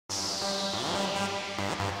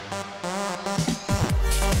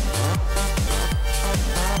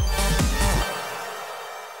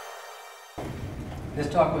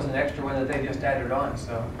talk was an extra one that they just added on,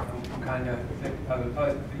 so I'm kind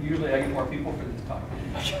of, usually I get more people for this talk.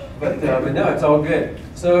 But no, it's all good.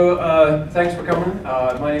 So thanks for coming.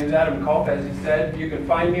 My name is Adam Culp, as he said. You can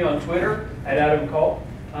find me on Twitter at Adam Culp.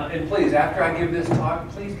 And please, after I give this talk,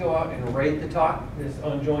 please go out and rate the talk. It's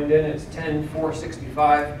on Joined In, it's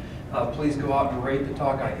 10/4/65. Please go out and rate the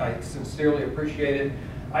talk. I sincerely appreciate it.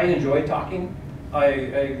 I enjoy talking.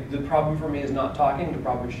 The problem for me is not talking, the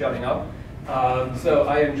problem is shutting up. So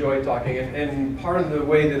I enjoy talking, and part of the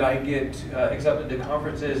way that I get accepted to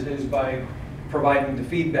conferences is by providing the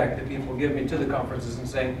feedback that people give me to the conferences and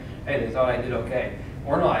saying, hey, they thought I did okay,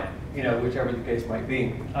 or not, whichever the case might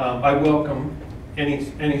be. I welcome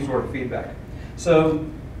any sort of feedback. So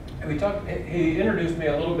he introduced me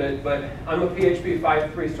a little bit, but I'm a PHP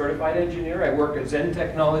 5.3 certified engineer. I work at Zen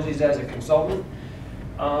Technologies as a consultant.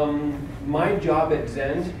 My job at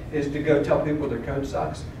Zen is to go tell people their code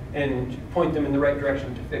sucks and point them in the right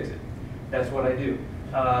direction to fix it. That's what I do.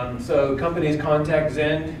 So companies contact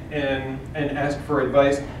Zen and ask for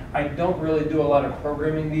advice. I don't really do a lot of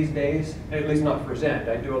programming these days, at least not for Zen.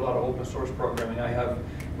 I do a lot of open source programming. I have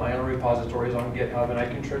my own repositories on GitHub, and I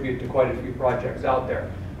contribute to quite a few projects out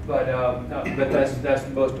there. But that's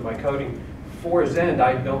most of my coding. For Zen,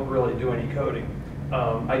 I don't really do any coding.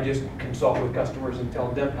 I just consult with customers and tell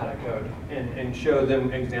them how to code and show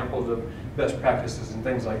them examples of best practices and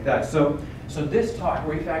things like that. So this talk,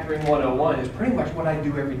 Refactoring 101, is pretty much what I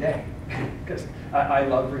do every day because I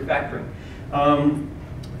love refactoring.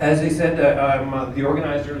 As they said, I'm the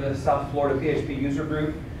organizer of the South Florida PHP user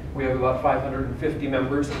group. We have about 550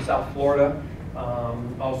 members in South Florida.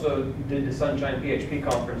 Also did the Sunshine PHP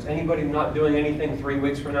conference. Anybody not doing anything 3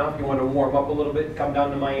 weeks from now, if you want to warm up a little bit, come down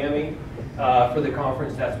to Miami for the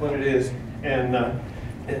conference. That's when it is. And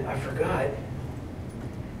I forgot,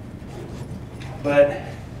 but I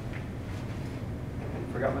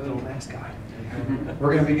forgot my little mascot.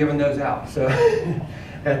 We're going to be giving those out so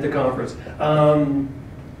at the conference.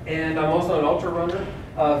 And I'm also an ultra runner.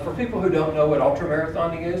 For people who don't know what ultra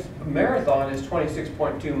marathoning is, marathon is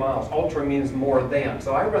 26.2 miles. Ultra means more than.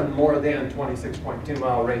 So I run more than 26.2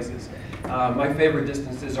 mile races. My favorite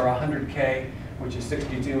distances are 100K, which is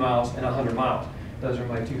 62 miles, and 100 miles. Those are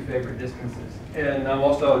my two favorite distances. And I'm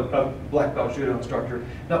also a black belt judo instructor.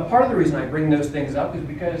 Now, part of the reason I bring those things up is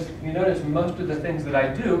because you notice most of the things that I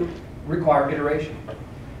do require iteration.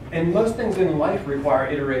 And most things in life require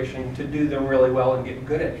iteration to do them really well and get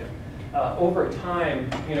good at them. Over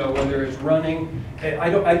time, whether it's running,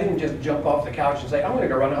 I didn't just jump off the couch and say, I'm going to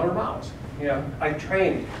go run 100 miles. I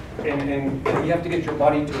trained, and you have to get your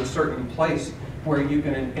body to a certain place where you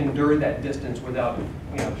can endure that distance without,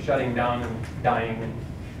 shutting down and dying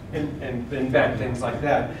and bad things like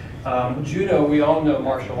that. Judo, we all know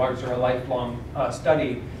martial arts are a lifelong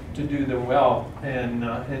study to do them well, and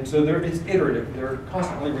so it's iterative. They're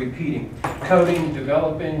constantly repeating. Coding,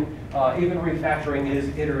 developing, even refactoring is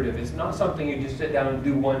iterative. It's not something you just sit down and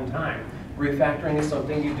do one time. Refactoring is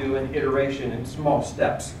something you do in iteration, in small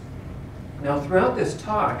steps. Now, throughout this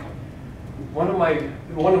talk, one of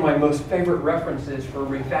my most favorite references for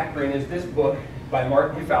refactoring is this book by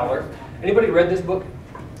Martin Fowler. Anybody read this book?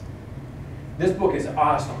 This book is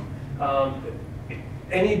awesome.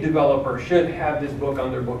 Any developer should have this book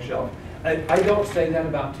on their bookshelf. I don't say that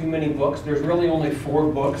about too many books. There's really only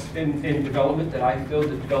 4 books in development that I feel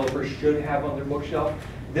that developers should have on their bookshelf.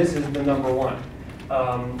 This is the #1.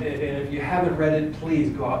 And if you haven't read it, please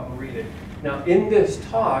go out and read it. Now, in this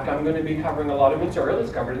talk, I'm going to be covering a lot of material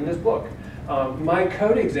that's covered in this book. My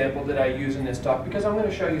code example that I use in this talk, because I'm going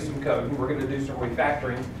to show you some code, and we're going to do some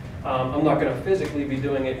refactoring. I'm not going to physically be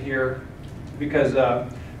doing it here because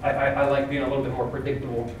I like being a little bit more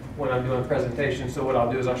predictable when I'm doing presentations. So what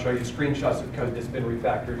I'll do is I'll show you screenshots of code that's been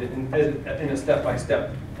refactored in a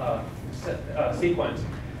step-by-step sequence.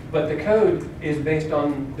 But the code is based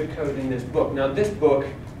on the code in this book. Now this book,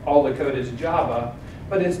 all the code is Java,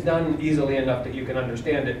 but it's done easily enough that you can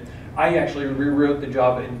understand it. I actually rewrote the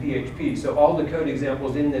Java in PHP. So all the code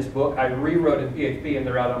examples in this book, I rewrote in PHP, and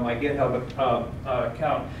they're out on my GitHub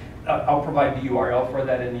account. I'll provide the URL for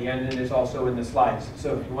that in the end, and it's also in the slides.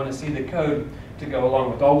 So if you want to see the code to go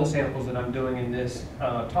along with all the samples that I'm doing in this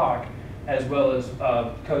talk, as well as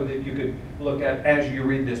code that you could look at as you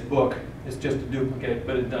read this book, it's just a duplicate,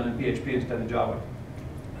 but it's done in PHP instead of Java.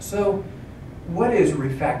 So what is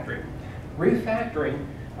refactoring? Refactoring,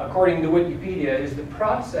 according to Wikipedia, is the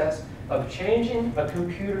process of changing a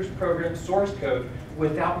computer's program source code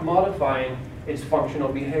without modifying its functional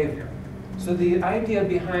behavior. So the idea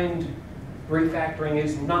behind refactoring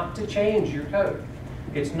is not to change your code.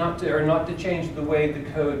 It's not to change the way the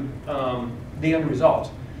code, the end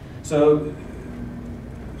result. So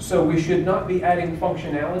So we should not be adding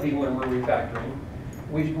functionality when we're refactoring.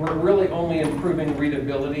 We're really only improving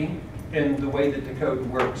readability in the way that the code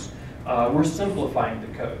works. We're simplifying the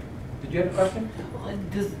code. Did you have a question?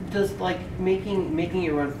 Does like making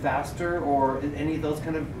it run faster or any of those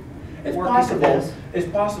kind of It's possible. It's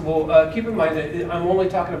possible. Keep in mind that I'm only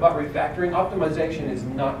talking about refactoring. Optimization is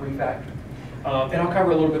not refactoring. And I'll cover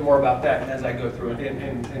a little bit more about that as I go through it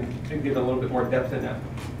and give a little bit more depth in that.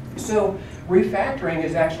 So refactoring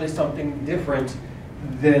is actually something different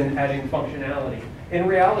than adding functionality. In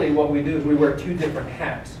reality, what we do is we wear two different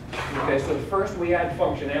hats. Okay, so first we add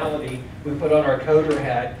functionality, we put on our coder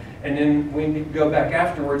hat, and then we go back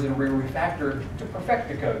afterwards and we refactor to perfect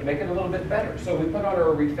the code, make it a little bit better. So we put on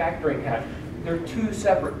our refactoring hat. They're two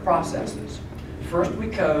separate processes. First we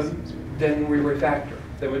code, then we refactor.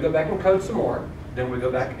 Then we go back and code some more, then we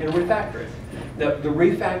go back and refactor it. The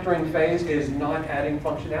refactoring phase is not adding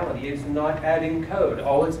functionality. It's not adding code.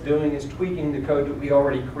 All it's doing is tweaking the code that we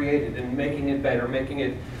already created and making it better, making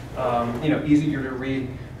it easier to read,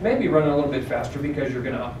 maybe run a little bit faster because you're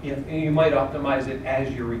gonna you might optimize it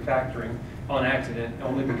as you're refactoring on accident,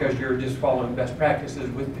 only because you're just following best practices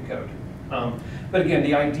with the code. But again,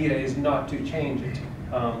 the idea is not to change it.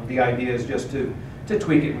 The idea is just to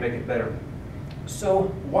tweak it and make it better.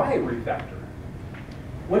 So why refactor?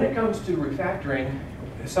 When it comes to refactoring,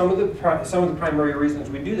 some of the primary reasons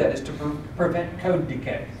we do that is to prevent code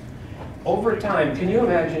decay. Over time, can you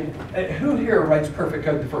imagine, who here writes perfect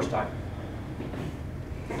code the first time?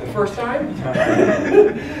 The first time?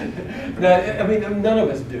 I mean, none of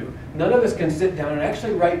us do. None of us can sit down and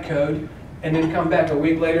actually write code and then come back a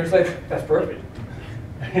week later and say, that's perfect.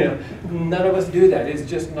 None of us do that. It's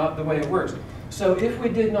just not the way it works. So if we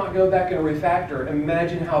did not go back and refactor,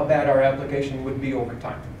 imagine how bad our application would be over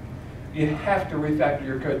time. You have to refactor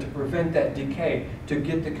your code to prevent that decay, to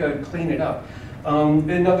get the code, clean it up.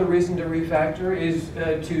 Another reason to refactor is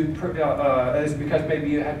because maybe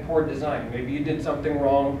you had poor design. Maybe you did something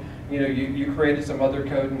wrong. You created some other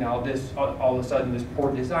code, and now all of a sudden this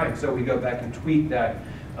poor design. So we go back and tweak that.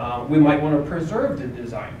 We might want to preserve the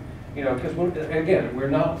design, because again, we're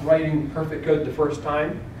not writing perfect code the first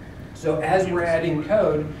time. So as we're adding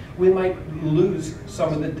code, we might lose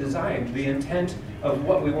some of the design, the intent of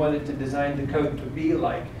what we wanted to design the code to be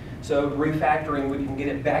like. So refactoring, we can get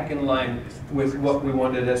it back in line with what we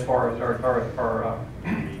wanted as far as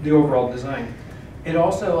the overall design. It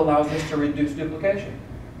also allows us to reduce duplication.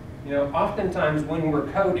 Oftentimes when we're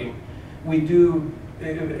coding, we do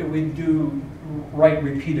write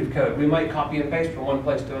repeated code. We might copy and paste from one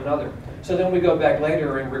place to another. So then we go back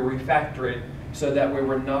later and we refactor it so that way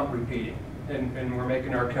we're not repeating and we're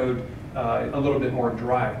making our code a little bit more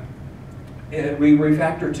dry. We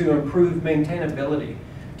refactor to improve maintainability,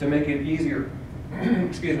 to make it easier,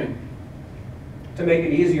 excuse me, to make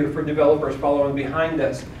it easier for developers following behind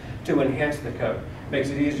us to enhance the code.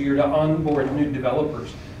 Makes it easier to onboard new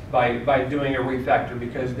developers by doing a refactor,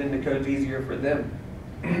 because then the code's easier for them,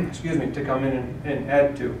 excuse me, to come in and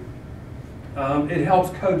add to. It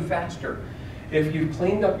helps code faster. If you've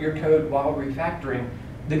cleaned up your code while refactoring,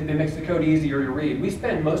 it makes the code easier to read. We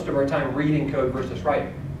spend most of our time reading code versus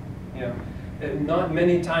writing. Not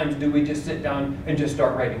many times do we just sit down and just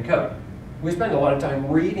start writing code. We spend a lot of time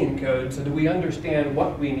reading code so that we understand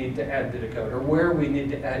what we need to add to the code or where we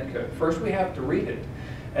need to add code. First, we have to read it.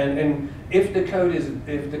 And if the code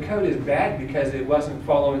is bad because it wasn't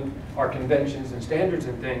following our conventions and standards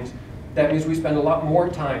and things, that means we spend a lot more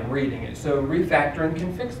time reading it. So refactoring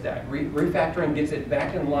can fix that. Refactoring gets it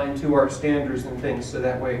back in line to our standards and things, so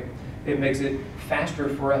that way it makes it faster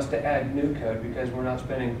for us to add new code because we're not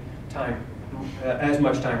spending time, as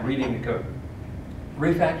much time reading the code.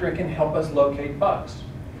 Refactoring can help us locate bugs.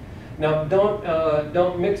 Now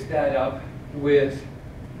don't mix that up with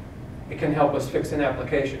it can help us fix an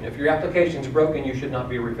application. If your application is broken, you should not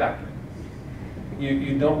be refactoring.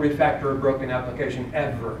 You don't refactor a broken application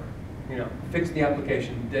ever. Fix the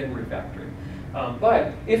application, then refactor it.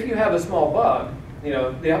 But if you have a small bug,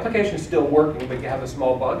 the application is still working, but you have a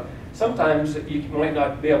small bug, sometimes you might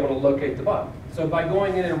not be able to locate the bug. So by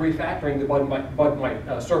going in and refactoring, the bug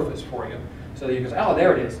might surface for you. So that you can say, oh,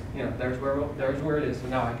 there it is. There's where it is, so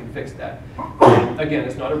now I can fix that. Again,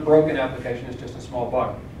 it's not a broken application, it's just a small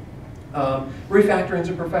bug. Refactoring is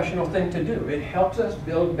a professional thing to do. It helps us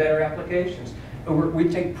build better applications. We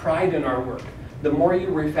take pride in our work. The more you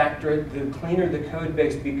refactor it, the cleaner the code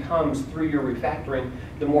base becomes through your refactoring,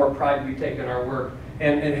 the more pride we take in our work,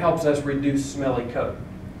 and it helps us reduce smelly code.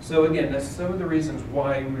 So again, that's some of the reasons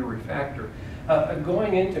why we refactor.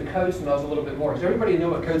 Going into code smells a little bit more. Does everybody know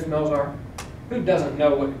what code smells are? Who doesn't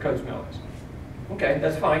know what code smell is? Okay,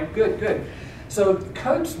 that's fine. Good, good. So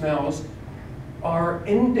code smells are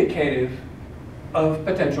indicative of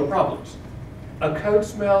potential problems. A code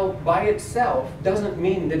smell by itself doesn't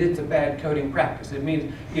mean that it's a bad coding practice. It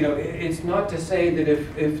means, it's not to say that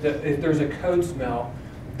if there's a code smell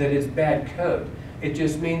that it's bad code. It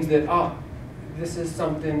just means that, this is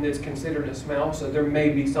something that's considered a smell, so there may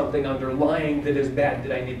be something underlying that is bad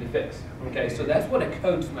that I need to fix. Okay, so that's what a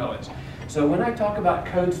code smell is. So when I talk about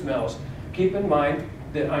code smells, keep in mind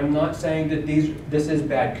that I'm not saying that this is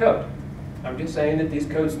bad code. I'm just saying that these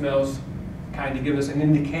code smells kind of give us an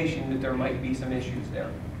indication that there might be some issues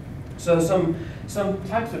there. So some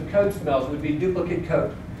types of code smells would be duplicate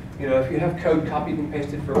code. If you have code copied and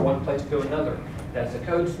pasted from one place to another, that's a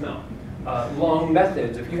code smell. Long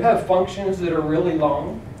methods. If you have functions that are really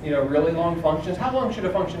long, really long functions, how long should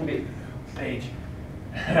a function be? Page.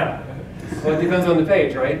 Well, it depends on the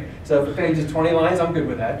page, right? So if the page is 20 lines, I'm good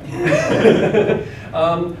with that.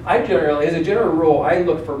 I generally, as a general rule, I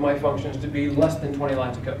look for my functions to be less than 20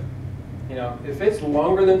 lines of code. If it's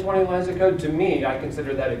longer than 20 lines of code, to me, I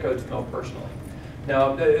consider that a code smell personally.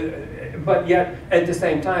 Now, but yet, at the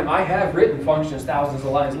same time, I have written functions thousands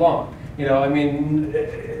of lines long.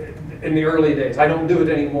 In the early days. I don't do it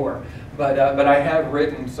anymore, but I have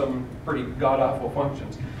written some pretty god-awful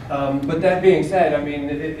functions. But that being said,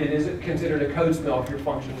 it isn't considered a code smell if your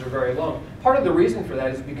functions are very long. Part of the reason for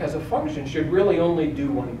that is because a function should really only do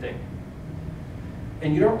one thing.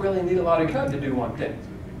 And you don't really need a lot of code to do one thing.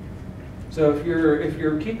 So if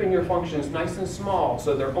you're keeping your functions nice and small,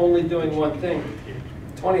 so they're only doing one thing,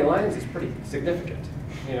 20 lines is pretty significant.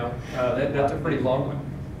 That's a pretty long one.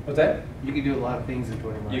 What's that? You can do a lot of things in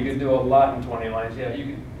 20 lines. You can do a lot in 20 lines, yeah. You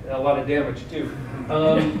can, a lot of damage too.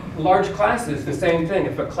 Large classes, the same thing.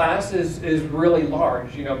 If a class is really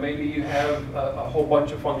large, maybe you have a whole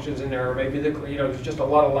bunch of functions in there, or maybe there's just a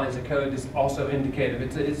lot of lines of code is also indicative.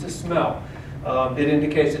 It's a smell. It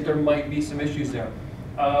indicates that there might be some issues there.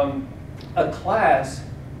 A class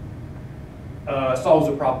solves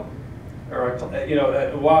a problem. Or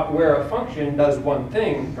where a function does one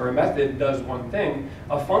thing, or a method does one thing,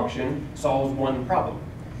 a function solves one problem.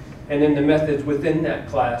 And then the methods within that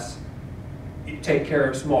class take care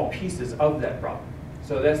of small pieces of that problem.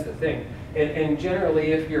 So that's the thing. And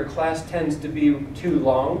generally, if your class tends to be too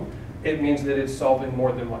long, it means that it's solving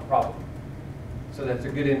more than one problem. So that's a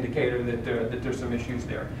good indicator that there's some issues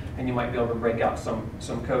there. And you might be able to break out some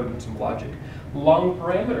code and some logic. Long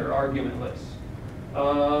parameter argument lists.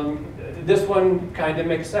 This one kind of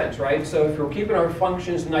makes sense, right? So if we're keeping our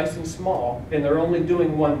functions nice and small and they're only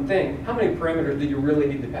doing one thing, how many parameters do you really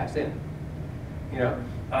need to pass in?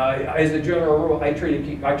 As a general rule, I try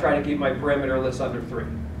to keep my parameter lists under 3.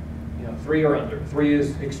 3 or under. 3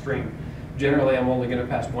 is extreme. Generally, I'm only going to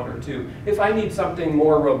pass 1 or 2. If I need something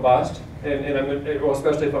more robust,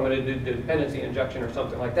 especially if I'm going to do dependency injection or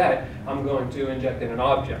something like that, I'm going to inject in an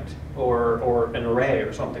object or an array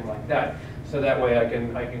or something like that. So that way I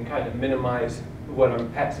can kind of minimize what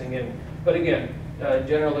I'm passing in. But again,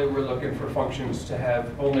 generally we're looking for functions to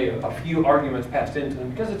have only a few arguments passed into them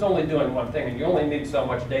because it's only doing one thing, and you only need so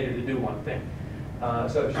much data to do one thing.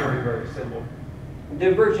 So it should be very simple.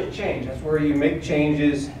 Divergent change, that's where you make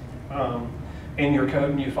changes in your code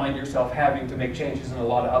and you find yourself having to make changes in a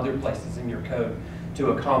lot of other places in your code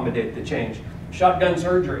to accommodate the change. Shotgun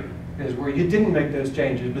surgery is where you didn't make those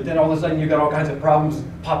changes, but then all of a sudden you've got all kinds of problems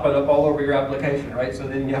popping up all over your application, right? So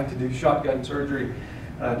then you have to do shotgun surgery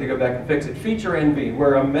to go back and fix it. Feature envy,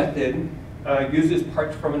 where a method uses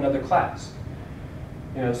parts from another class.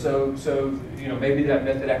 So maybe that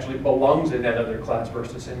method actually belongs in that other class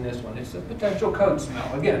versus in this one. It's a potential code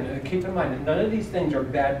smell. Again, keep in mind that none of these things are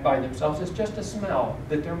bad by themselves. It's just a smell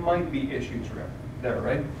that there might be issues there,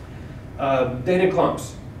 right? Data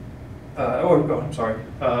clumps. I'm sorry.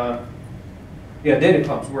 Data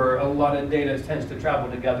clumps, where a lot of data tends to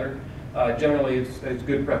travel together. Generally, it's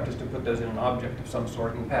good practice to put those in an object of some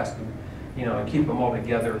sort and pass them, and keep them all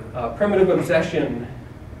together. Primitive obsession.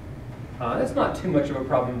 That's not too much of a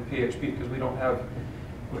problem in PHP because we don't have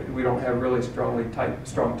really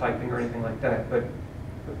strong typing or anything like that. But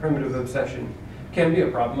the primitive obsession can be a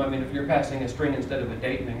problem. If you're passing a string instead of a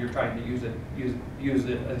date and then you're trying to use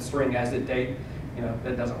a string as a date,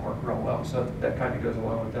 that doesn't work real well. So that kind of goes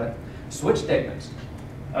along with that. Switch statements.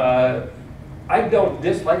 I don't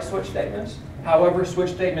dislike switch statements. However,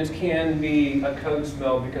 switch statements can be a code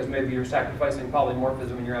smell because maybe you're sacrificing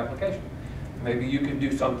polymorphism in your application. Maybe you could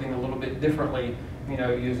do something a little bit differently,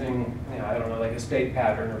 using, I don't know, like a state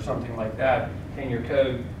pattern or something like that in your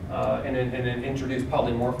code, and then introduce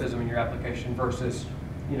polymorphism in your application versus,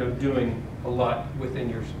 doing a lot within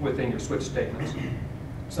your switch statements.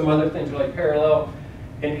 Some other things are like parallel.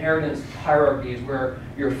 inheritance hierarchies where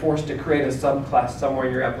you're forced to create a subclass somewhere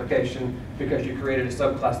in your application because you created a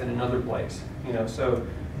subclass in another place. So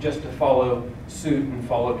just to follow suit and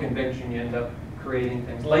follow convention, you end up creating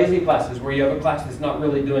things. Lazy classes, where you have a class that's not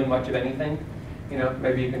really doing much of anything.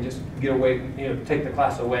 Maybe you can just get away, take the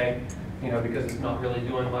class away, because it's not really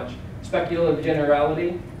doing much. Speculative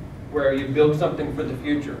generality, where you build something for the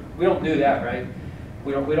future. We don't do that, right?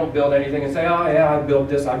 We don't build anything and say, oh yeah, I built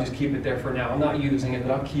this, I'll just keep it there for now. I'm not using it,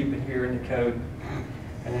 but I'll keep it here in the code.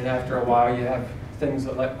 And then after a while, you have things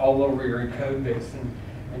that like all over your code base,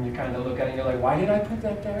 and you kind of look at it and you're like, why did I put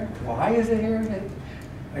that there? Why is it here?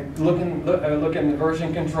 I look in the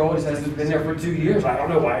version control, it says it's been there for 2 years. I don't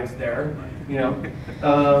know why it's there.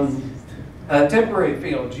 Temporary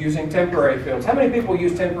fields, using temporary fields. How many people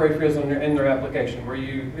use temporary fields in their application? Where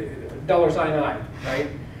you $i, right?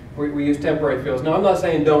 We use temporary fields. Now, I'm not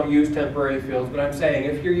saying don't use temporary fields, but I'm saying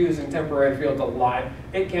if you're using temporary fields a lot,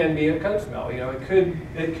 it can be a code smell. It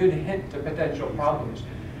could hint to potential problems.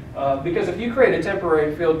 Because if you create a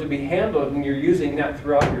temporary field to be handled and you're using that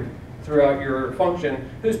throughout your function,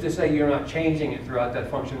 who's to say you're not changing it throughout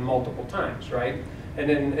that function multiple times, right? And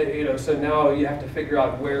then, so now you have to figure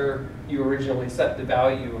out where you originally set the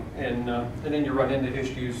value, and then you run into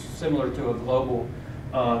issues similar to a global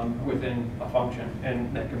within a function,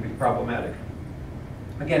 and that can be problematic.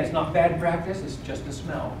 Again, it's not bad practice, it's just a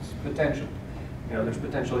smell, it's potential. There's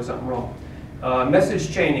potentially something wrong.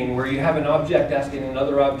 Message chaining, where you have an object asking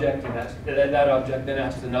another object, and that object then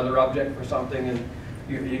asks another object for something, and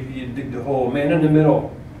you dig the hole. Man in the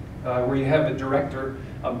middle, where you have a director,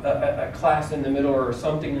 a class in the middle or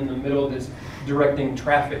something in the middle that's directing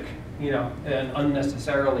traffic, and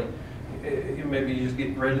unnecessarily. Maybe you just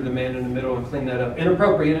get rid of the man in the middle and clean that up.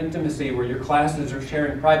 Inappropriate intimacy, where your classes are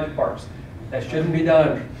sharing private parts. That shouldn't be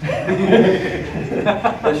done.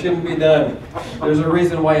 That shouldn't be done. There's a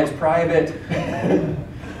reason why it's private.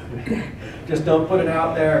 Just don't put it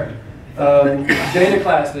out there. Data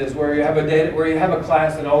classes, where you have a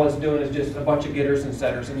class and all it's doing is just a bunch of getters and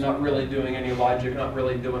setters and not really doing any logic, not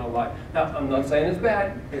really doing a lot. Now, I'm not saying it's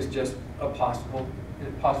bad. It's just a possible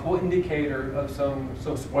indicator of some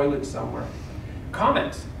spoilage somewhere.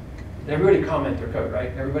 Comments. Everybody comment their code,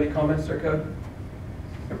 right? Everybody comments their code?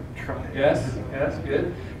 Yes,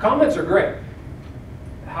 good. Comments are great.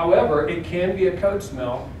 However, it can be a code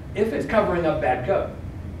smell if it's covering up bad code.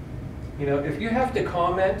 If you have to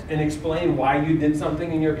comment and explain why you did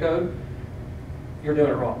something in your code, you're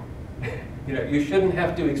doing it wrong. You shouldn't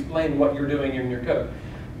have to explain what you're doing in your code.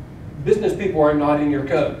 Business people are not in your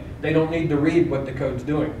code. They don't need to read what the code's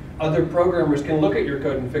doing. Other programmers can look at your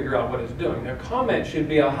code and figure out what it's doing. A comment should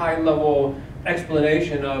be a high-level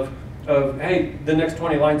explanation of, hey, the next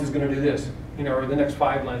 20 lines is going to do this, or the next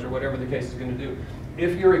 5 lines, or whatever the case is going to do.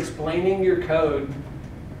 If you're explaining your code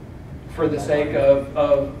for the sake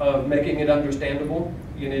of making it understandable,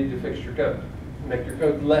 you need to fix your code. Make your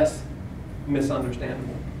code less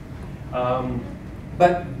misunderstandable.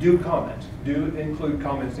 But do comments. Do include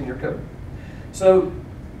comments in your code. So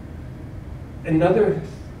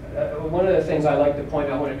one of the things I like to point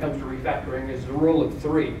out when it comes to refactoring is the rule of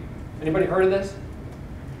 3. Anybody heard of this?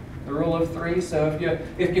 The rule of 3. So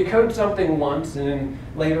if you code something once and then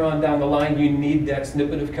later on down the line you need that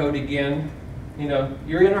snippet of code again,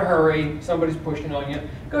 you're in a hurry, somebody's pushing on you,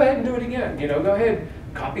 go ahead and do it again. Go ahead,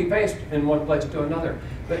 copy paste in one place to another.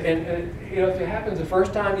 But if it happens the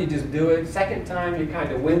first time, you just do it. Second time, you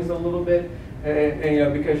kind of wince a little bit,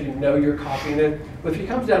 and because you're copying it. But if it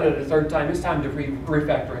comes down to the third time, it's time to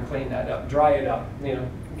refactor and clean that up, dry it up,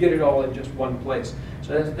 get it all in just one place.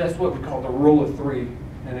 So that's what we call the rule of 3.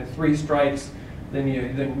 And at 3 strikes,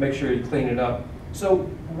 then make sure you clean it up. So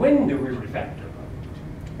when do we refactor?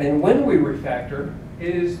 And when we refactor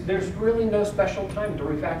there's really no special time to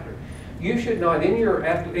refactor. You should not, in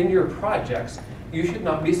your projects, you should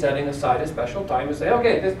not be setting aside a special time and say,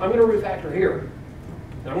 okay, I'm going to refactor here.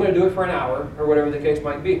 And I'm going to do it for an hour, or whatever the case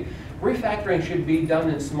might be. Refactoring should be done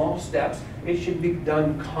in small steps. It should be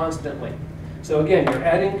done constantly. So again, you're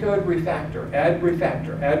adding code, refactor, add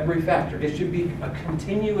refactor, add refactor. It should be a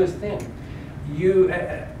continuous thing.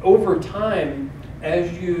 Over time,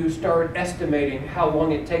 as you start estimating how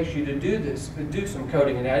long it takes you to do some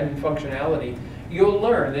coding and add in functionality, you'll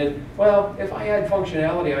learn that, well, if I add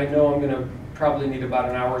functionality, I know I'm going to probably need about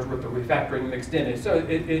an hour's worth of refactoring mixed in it. So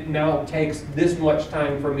it now takes this much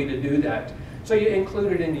time for me to do that. So you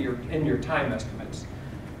include it in your time estimates.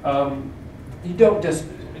 You don't just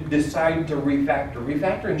decide to refactor.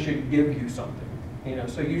 Refactoring should give you something.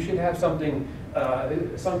 So you should have something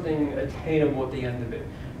attainable at the end of it.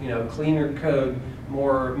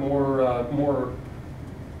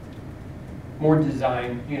 more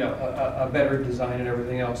design, a better design and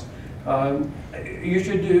everything else. You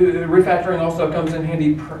should do, refactoring also comes in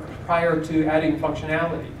handy prior to adding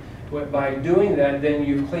functionality. By doing that, then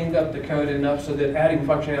you've cleaned up the code enough so that adding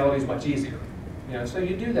functionality is much easier. So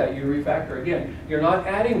you do that, you refactor again. You're not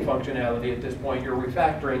adding functionality at this point, you're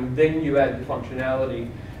refactoring, then you add the functionality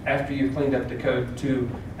after you've cleaned up the code to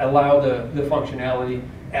allow the functionality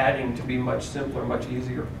adding to be much simpler, much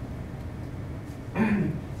easier.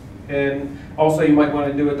 And also you might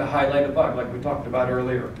want to do it to highlight a bug like we talked about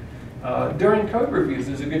earlier. During code reviews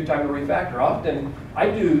is a good time to refactor. Often, I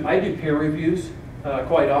do peer reviews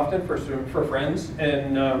quite often for friends,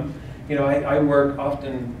 and I work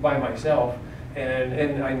often by myself,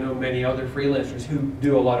 and I know many other freelancers who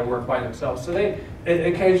do a lot of work by themselves. So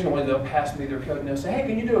occasionally they'll pass me their code and they'll say, hey,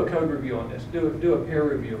 can you do a code review on this? Do a peer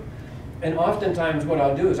review. And oftentimes what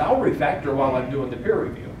I'll do is I'll refactor while I'm doing the peer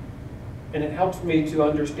review. And it helps me to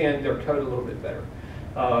understand their code a little bit better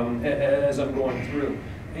as I'm going through.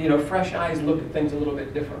 Fresh eyes look at things a little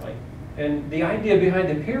bit differently. And the idea behind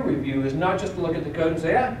the peer review is not just to look at the code and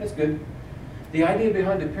say, yeah, it's good. The idea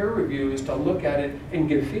behind the peer review is to look at it and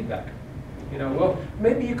give feedback. Well,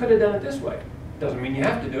 maybe you could have done it this way. Doesn't mean you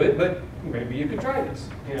have to do it, but maybe you could try this.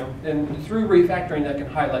 And through refactoring, that can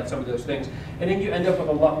highlight some of those things, and then you end up with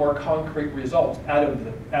a lot more concrete results out of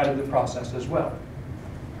the process as well.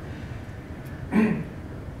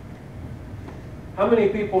 How many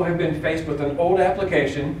people have been faced with an old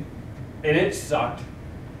application and it sucked?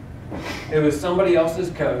 It was somebody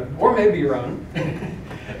else's code, or maybe your own,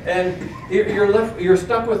 and you're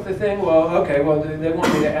stuck with the thing. Well, okay, well they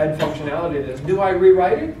want me to add functionality to this. Do I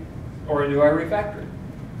rewrite it, or do I refactor it?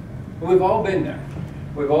 We've all been there.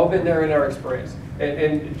 We've all been there in our experience.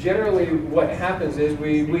 And generally, what happens is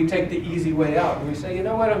we take the easy way out, and we say, you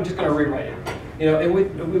know what, I'm just going to rewrite it.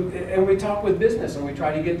 And we talk with business, and we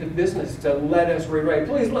try to get the business to let us rewrite.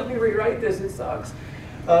 Please let me rewrite this. It sucks.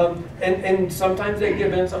 And sometimes they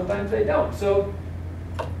give in, sometimes they don't. So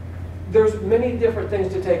there's many different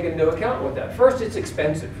things to take into account with that. First, it's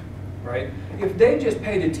expensive, right? If they just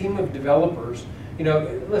paid a team of developers,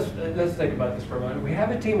 let's think about this for a moment. We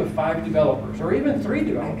have a team of 5 developers, or even 3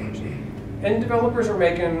 developers, and developers are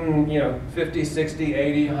making, $50, $60,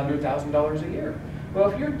 $80, $100,000 a year. Well,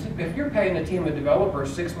 if you're paying a team of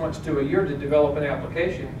developers 6 months to a year to develop an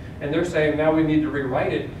application, and they're saying now we need to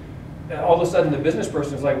rewrite it, all of a sudden the business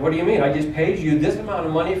person is like, what do you mean? I just paid you this amount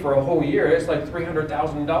of money for a whole year. It's like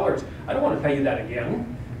 $300,000. I don't want to pay you that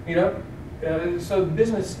again. So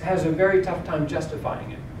business has a very tough time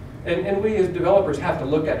justifying it. And we as developers have to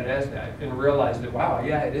look at it as that and realize that, wow,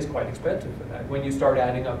 yeah, it is quite expensive for that when you start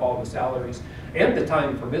adding up all the salaries and the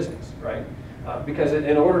time for business, right? Because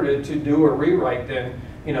in order to do a rewrite, then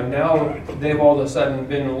now they've all of a sudden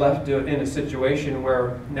been left in a situation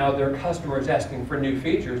where now their customer is asking for new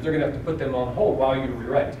features. They're going to have to put them on hold while you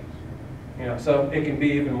rewrite. So it can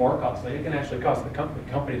be even more costly. It can actually cost the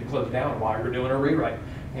company to close down while you're doing a rewrite.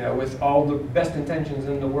 With all the best intentions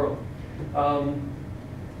in the world.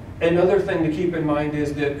 Another thing to keep in mind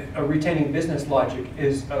is that retaining business logic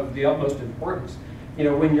is of the utmost importance.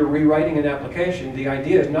 When you're rewriting an application, the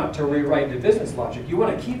idea is not to rewrite the business logic. You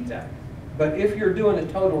want to keep that. But if you're doing a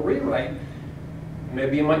total rewrite,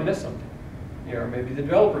 maybe you might miss something. Or maybe the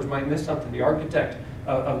developers might miss something. The architect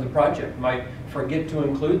of the project might forget to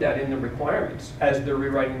include that in the requirements as they're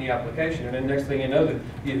rewriting the application. And then next thing you know, that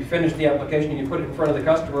you finish the application and you put it in front of the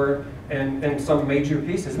customer and some major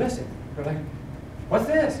piece is missing. They're like, what's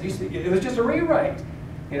this? It was just a rewrite.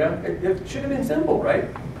 It should have been simple, right?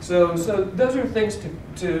 So those are things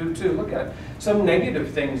to look at. Some negative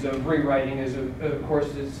things of rewriting is, of course,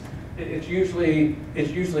 it's usually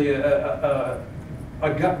a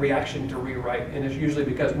gut reaction to rewrite, and it's usually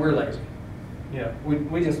because we're lazy.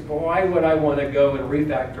 We just, why would I want to go and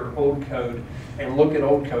refactor old code and look at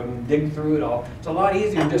old code and dig through it all? It's a lot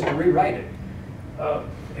easier just to rewrite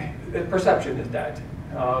it. Perception is that.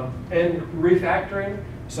 And refactoring,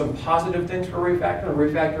 some positive things for refactoring.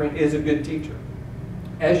 Refactoring is a good teacher.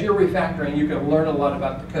 As you're refactoring, you can learn a lot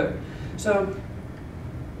about the code. So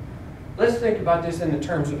let's think about this in the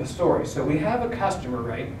terms of a story. So we have a customer,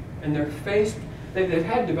 right? And they've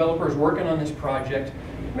had developers working on this project,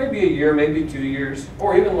 maybe a year, maybe 2 years,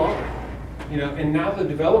 or even longer. And now the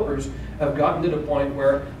developers have gotten to the point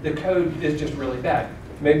where the code is just really bad.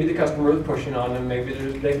 Maybe the customer is pushing on them. Maybe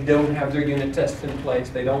they don't have their unit tests in place.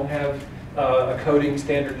 They don't have a coding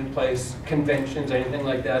standard in place, conventions, anything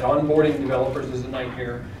like that. Onboarding developers is a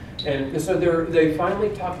nightmare. And so they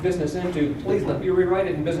finally talk business into, please let me rewrite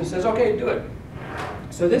it. And business says, okay, do it.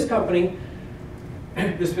 So this company,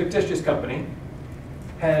 this fictitious company,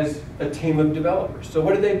 has a team of developers. So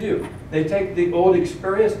what do? They take the old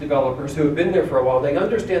experienced developers who have been there for a while, they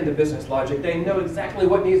understand the business logic, they know exactly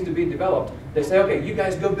what needs to be developed. They say, okay, you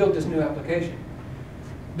guys go build this new application.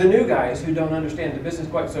 The new guys who don't understand the business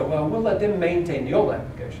quite so well, we'll let them maintain the old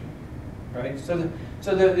application, right? So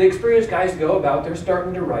the experienced guys go about, they're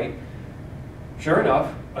starting to write. Sure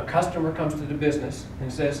enough, a customer comes to the business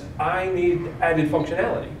and says, I need added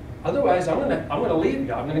functionality. Otherwise, I'm gonna leave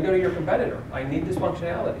you. I'm gonna go to your competitor. I need this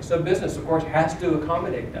functionality. So business, of course, has to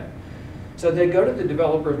accommodate that. So they go to the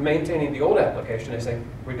developers maintaining the old application. They say,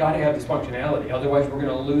 we got to have this functionality. Otherwise, we're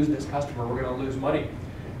going to lose this customer. We're going to lose money.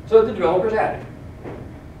 So the developers add it.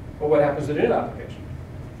 Well, what happens to the new application?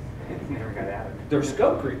 It never got added. There's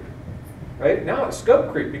scope creep. Right? Now it's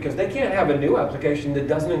scope creep because they can't have a new application that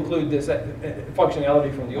doesn't include this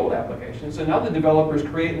functionality from the old application. So now the developer's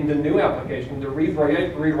creating the new application, they're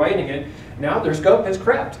rewriting it. Now their scope has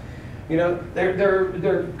crept. You know,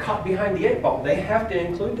 they're caught behind the 8 ball. They have to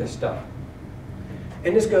include this stuff.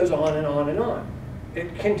 And this goes on and on and on.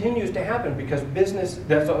 It continues to happen because business,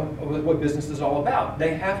 that's what business is all about.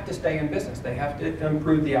 They have to stay in business. They have to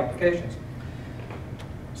improve the applications.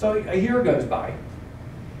 So a year goes by.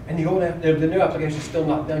 And the new application is still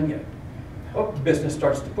not done yet. Well, business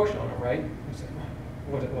starts to push on them, right? Say,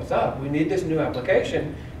 what's up? We need this new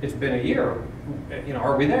application. It's been a year. You know,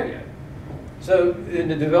 are we there yet? So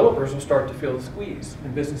the developers will start to feel the squeeze,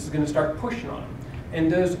 and business is going to start pushing on them.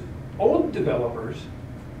 And those old developers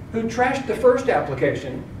who trashed the first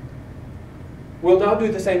application will now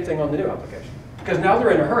do the same thing on the new application. Because now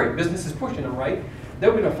they're in a hurry. Business is pushing them, right?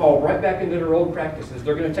 They're going to fall right back into their old practices.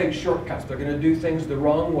 They're going to take shortcuts. They're going to do things the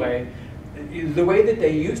wrong way, the way that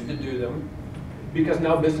they used to do them, because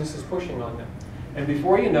now business is pushing on them. And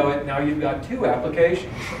before you know it, now you've got 2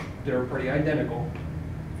 applications that are pretty identical.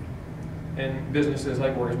 And business is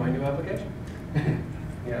like, where's my new application?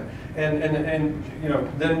 Yeah. And you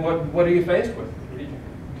know, then what are you faced with? The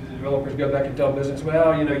developers go back and tell business,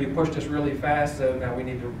 well, you know, you pushed us really fast, so now we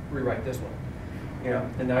need to rewrite this one. You know,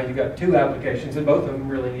 and now you've got 2 applications, and both of them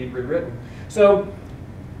really need rewritten. So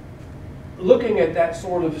looking at that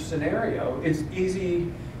sort of scenario, it's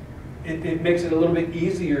easy, it makes it a little bit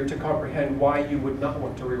easier to comprehend why you would not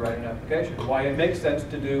want to rewrite an application, why it makes sense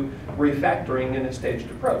to do refactoring in a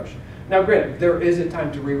staged approach. Now granted, there is a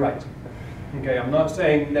time to rewrite. Okay, I'm not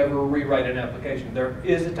saying never rewrite an application. There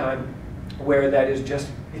is a time where that is just,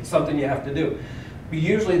 it's something you have to do. But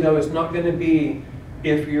usually though, it's not going to be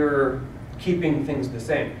if you're keeping things the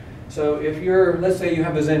same. So if you're, let's say you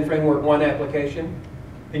have a Zen Framework 1 application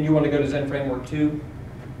and you want to go to Zen Framework 2,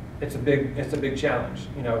 it's a big challenge.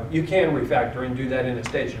 You know, you can refactor and do that in a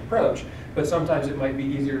staged approach, but sometimes it might be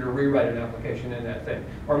easier to rewrite an application in that thing.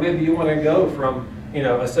 Or maybe you want to go from, you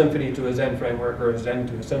know, a Symfony to a Zen framework, or a Zen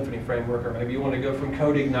to a Symfony framework, or maybe you want to go from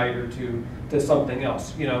CodeIgniter to something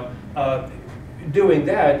else. You know, doing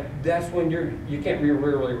that, that's when you can't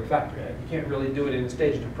really refactor it. You can't really do it in a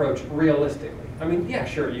staged approach realistically. I mean, yeah,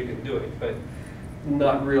 sure, you can do it, but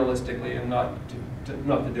not realistically and not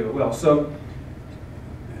to do it well. So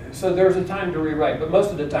there's a time to rewrite, but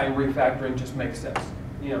most of the time refactoring just makes sense.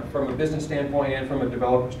 You know, from a business standpoint and from a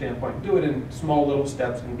developer standpoint, do it in small little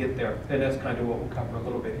steps and get there. And that's kind of what we'll cover a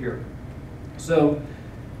little bit here. So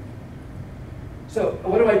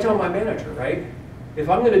what do I tell my manager, right? If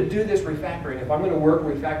I'm going to do this refactoring, if I'm going to work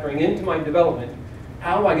refactoring into my development,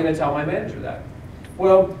 how am I going to tell my manager that?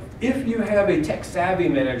 Well, if you have a tech-savvy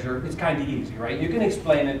manager, it's kind of easy, right? You can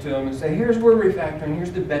explain it to him and say, here's where refactoring,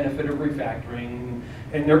 here's the benefit of refactoring,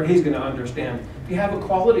 and he's going to understand. If you have a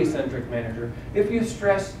quality-centric manager, if you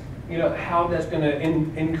stress, you know, how that's going to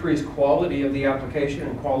increase quality of the application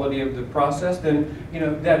and quality of the process, then, you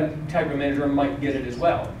know, that type of manager might get it as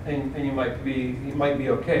well, and you might be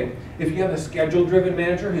okay. If you have a schedule-driven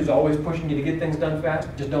manager who's always pushing you to get things done fast,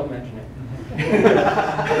 just don't mention it.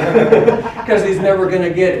 Because he's never going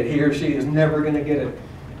to get it. He or she is never going to get it.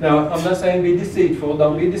 Now, I'm not saying be deceitful.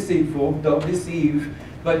 Don't be deceitful. Don't deceive.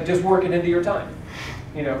 But just work it into your time.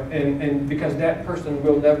 You know, and because that person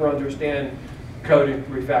will never understand code and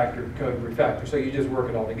refactor. So you just work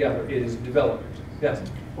it all together. It is developers. Yes?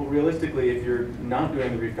 Well, realistically, if you're not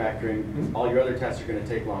doing the refactoring, all your other tests are going to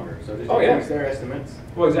take longer. So just increase their estimates.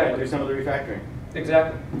 Well, exactly. Do some of the refactoring.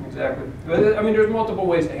 Exactly. But, I mean, there's multiple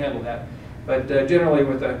ways to handle that. But generally,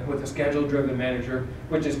 with a schedule-driven manager,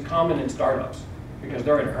 which is common in startups, because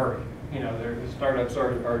they're in a hurry. You know, startups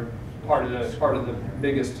are part of the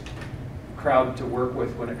biggest crowd to work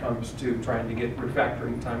with when it comes to trying to get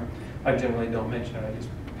refactoring time. I generally don't mention it. I just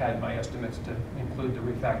pad my estimates to include the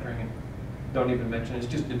refactoring and don't even mention it. It's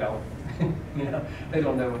just development. You know, they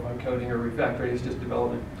don't know if I'm coding or refactoring. It's just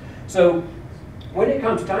development. So When it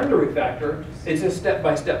comes time to refactor, it's a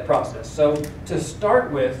step-by-step process. So to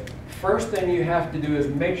start with, first thing you have to do is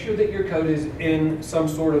make sure that your code is in some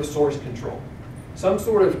sort of source control. Some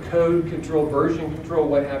sort of code control, version control,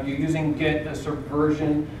 what have you, using Git, a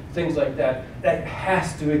subversion, things like that. That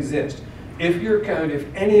has to exist. If your code,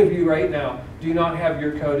 if any of you right now do not have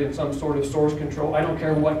your code in some sort of source control, I don't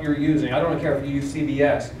care what you're using. I don't care if you use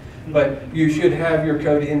CBS, but you should have your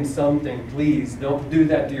code in something. Please don't do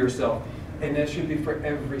that to yourself. And that should be for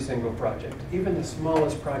every single project. Even the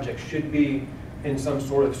smallest project should be in some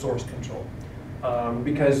sort of source control.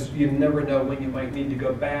 Because you never know when you might need to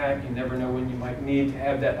go back, you never know when you might need to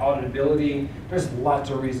have that auditability. There's lots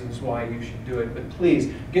of reasons why you should do it, but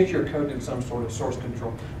please get your code in some sort of source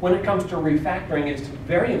control. When it comes to refactoring, it's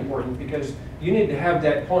very important because you need to have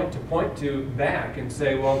that point to back and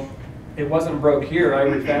say, well, it wasn't broke here, I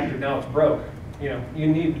refactored, now it's broke. You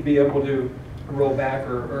need to be able to roll back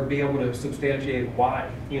or be able to substantiate why,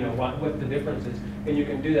 what the difference is. And you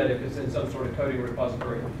can do that if it's in some sort of coding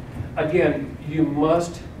repository. Again, you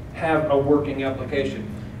must have a working application.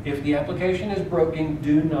 If the application is broken,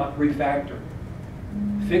 do not refactor.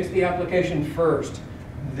 Fix the application first,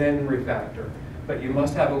 then refactor. But you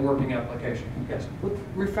must have a working application. Yes? Would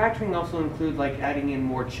refactoring also include like adding in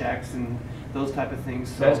more checks and those type of things?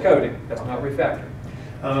 So That's coding. That's not refactoring.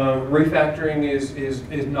 Refactoring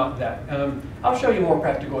is not that. I'll show you more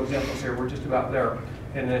practical examples here. We're just about there.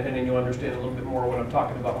 And then you'll understand a little bit more what I'm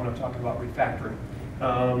talking about when I'm talking about refactoring.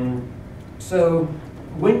 So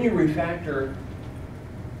when you refactor,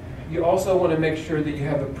 you also want to make sure that you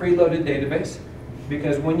have a preloaded database,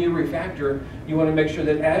 because when you refactor, you want to make sure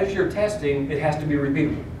that as you're testing, it has to be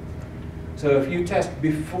repeatable. So if you test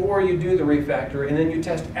before you do the refactor and then you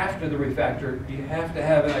test after the refactor, you have to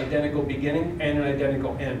have an identical beginning and an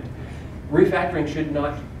identical end. Refactoring should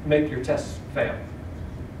not make your tests fail.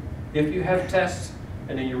 If you have tests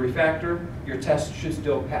and then you refactor, your tests should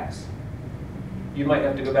still pass. You might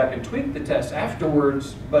have to go back and tweak the tests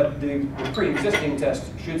afterwards, but the pre-existing tests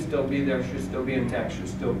should still be there, should still be intact, should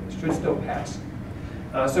still pass.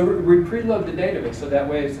 So we preload the database, so that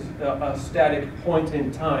way it's a static point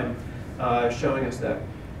in time showing us that.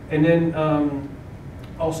 And then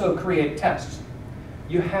also create tests.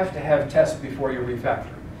 You have to have tests before you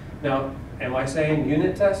refactor. Now, am I saying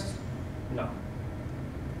unit tests? No.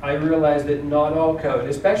 I realize that not all code,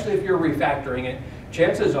 especially if you're refactoring it,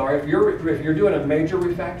 chances are if you're doing a major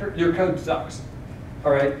refactor, your code sucks.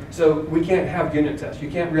 All right, so we can't have unit tests. You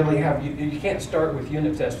can't really have, you can't start with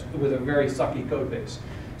unit tests with a very sucky code base.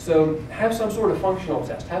 So have some sort of functional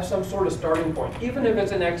test, have some sort of starting point. Even if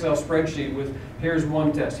it's an Excel spreadsheet with here's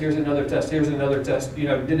one test, here's another test, here's another test,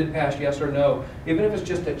 did it pass, yes or no? Even if it's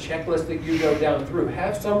just a checklist that you go down through,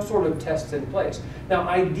 have some sort of tests in place. Now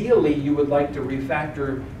ideally you would like to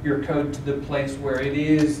refactor your code to the place where it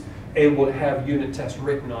is able to have unit tests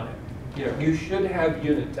written on it. You should have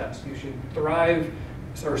unit tests. You should thrive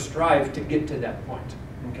or strive to get to that point,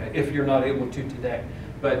 okay, if you're not able to today.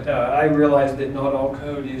 But I realize that not all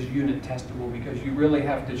code is unit testable because you really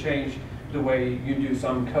have to change the way you do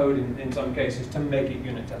some code in some cases to make it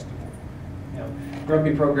unit testable.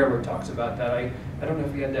 Grumpy Programmer talks about that. I don't know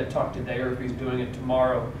if he had that talk today or if he's doing it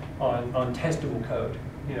tomorrow on testable code.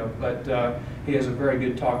 But he has a very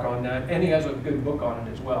good talk on that, and he has a good book on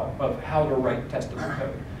it as well of how to write testable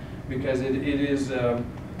code. Because it is,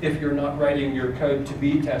 if you're not writing your code to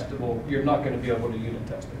be testable, you're not going to be able to unit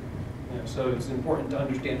test it. So it's important to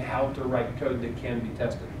understand how to write code that can be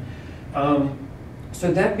tested.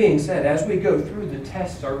 So that being said, as we go through, the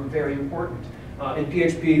tests are very important. In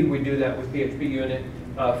PHP, we do that with PHP unit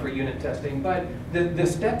for unit testing. But the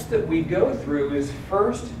steps that we go through is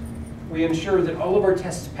first, we ensure that all of our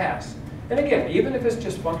tests pass. And again, even if it's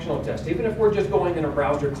just functional tests, even if we're just going in a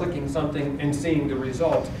browser, clicking something and seeing the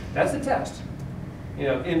results, that's a test.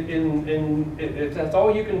 If that's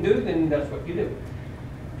all you can do, then that's what you do.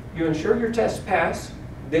 You ensure your tests pass,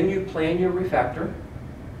 then you plan your refactor,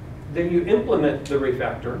 then you implement the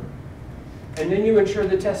refactor, and then you ensure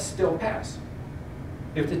the tests still pass.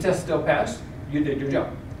 If the tests still pass, you did your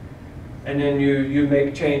job. And then you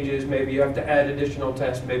make changes, maybe you have to add additional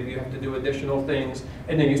tests, maybe you have to do additional things,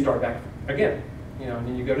 and then you start back again. And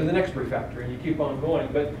then you go to the next refactor and you keep on going.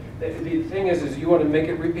 But the thing is you want to make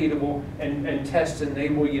it repeatable, and tests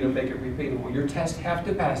enable you to make it repeatable. Your tests have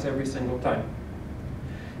to pass every single time.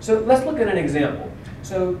 So let's look at an example.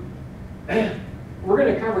 So we're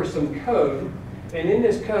going to cover some code, and in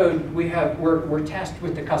this code we're tasked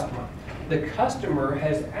with the customer. The customer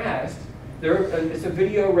has asked, it's a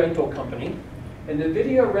video rental company, and the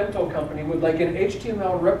video rental company would like an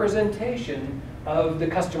HTML representation of the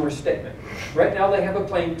customer statement. Right now they have a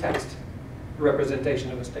plain text.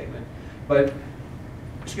 representation of a statement. But,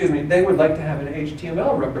 excuse me, they would like to have an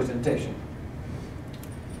HTML representation.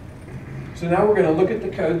 So now we're going to look at the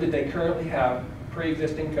code that they currently have,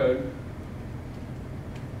 pre-existing code.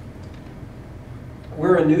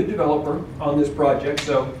 We're a new developer on this project,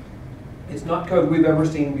 so it's not code we've ever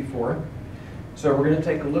seen before. So we're going to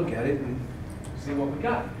take a look at it and see what we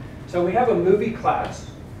got. So we have a movie class.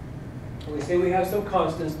 We see we have some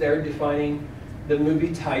constants there defining the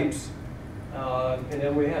movie types. And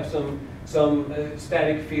then we have some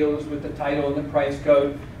static fields with the title and the price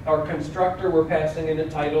code. Our constructor, we're passing in a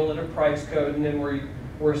title and a price code, and then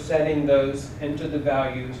we're setting those into the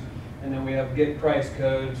values. And then we have get price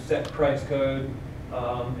code, set price code,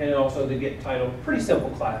 and also the get title. Pretty simple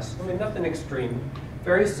class. I mean, nothing extreme.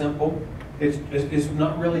 Very simple. It's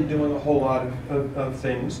not really doing a whole lot of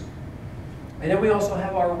things. And then we also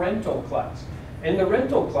have our rental class. In the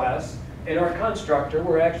rental class, in our constructor,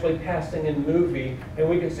 we're actually passing in movie, and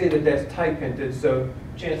we can see that that's type hinted, so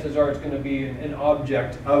chances are it's going to be an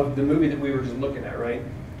object of the movie that we were just looking at, right?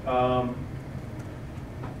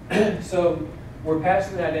 So we're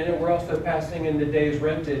passing that in, and we're also passing in the days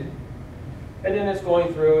rented. And then it's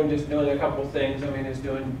going through and just doing a couple things. I mean, it's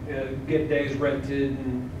doing get days rented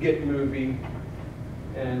and get movie,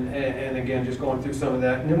 and again, just going through some of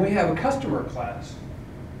that. And then we have a customer class.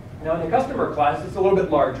 Now in the customer class, it's a little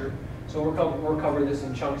bit larger, so we'll cover this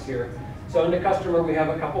in chunks here. So in the customer, we have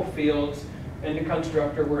a couple fields. In the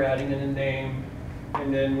constructor, we're adding in a name,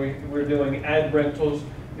 and then we're doing add rentals.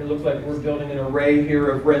 It looks like we're building an array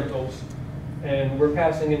here of rentals, and we're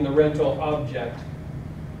passing in the rental object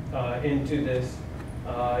into this,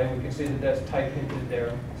 and we can see that that's type hinted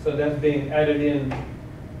there. So that's being added in,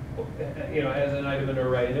 as an item in an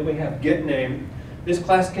array. And then we have get name. This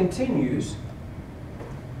class continues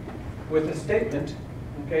with a statement.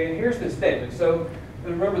 Okay, and here's the statement. So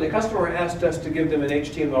remember, the customer asked us to give them an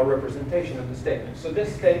HTML representation of the statement. So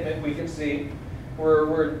this statement, we can see we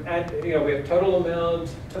have total amount,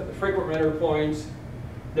 frequent renter points.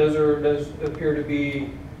 Those appear to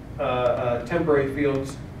be temporary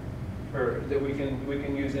fields that we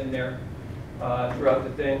can use in there throughout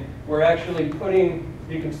the thing. We're actually putting,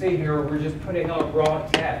 you can see here, we're just putting out raw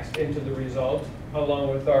text into the result along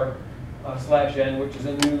with our /n, which is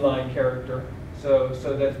a new line character. So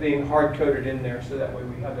that's being hard coded in there, so that way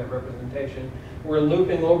we have that representation. We're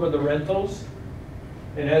looping over the rentals,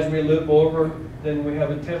 and as we loop over, then we have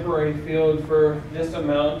a temporary field for this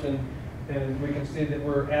amount, and we can see that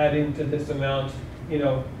we're adding to this amount,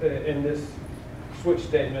 in this switch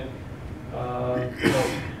statement,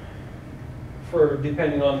 for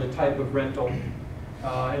depending on the type of rental.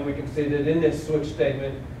 And we can see that in this switch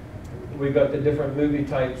statement, we've got the different movie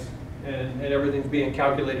types, and everything's being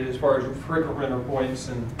calculated as far as frequent renter points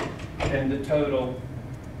and the total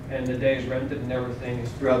and the days rented and everything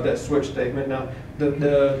is throughout that switch statement. Now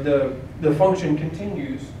the function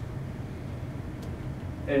continues,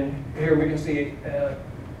 and here we can see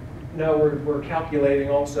now we're calculating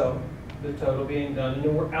also the total being done, and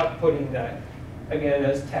then we're outputting that again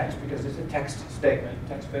as text because it's a text statement,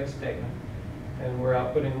 text-based statement, and we're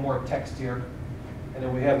outputting more text here, and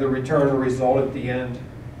then we have the return or result at the end.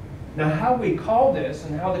 Now how we call this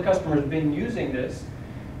and how the customer has been using this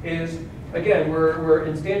is, again, we're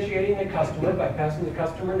instantiating the customer by passing the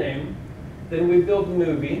customer name. Then we build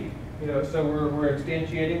movie, so we're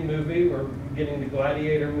instantiating movie, we're getting the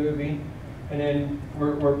gladiator movie, and then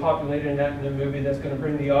we're populating that in the movie. That's going to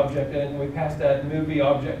bring the object in. We pass that movie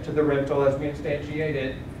object to the rental as we instantiate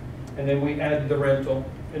it, and then we add the rental,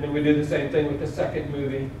 and then we do the same thing with the second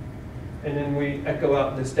movie. And then we echo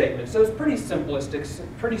out the statement. So it's pretty simplistic,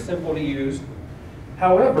 pretty simple to use.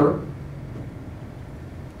 However,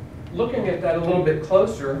 looking at that a little bit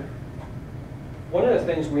closer, one of the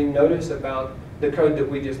things we notice about the code that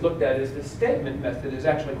we just looked at is the statement method is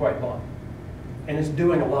actually quite long. And it's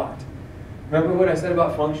doing a lot. Remember what I said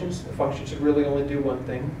about functions? The function should really only do one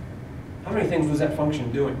thing. How many things was that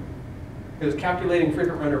function doing? It was calculating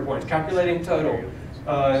frequent renter points, calculating total,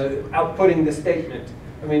 outputting the statement.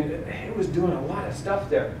 I mean, it was doing a lot of stuff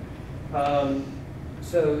there.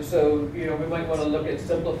 So we might want to look at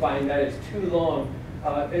simplifying that. It's too long.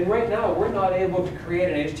 And right now, we're not able to create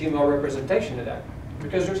an HTML representation of that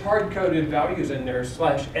because there's hard-coded values in there,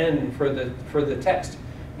 /n for the text,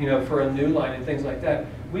 for a new line and things like that.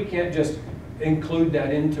 We can't just include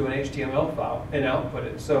that into an HTML file and output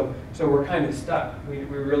it. So we're kind of stuck. We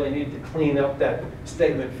really need to clean up that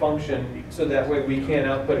statement function so that way we can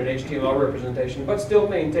output an HTML representation, but still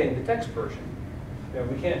maintain the text version.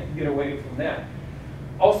 We can't get away from that.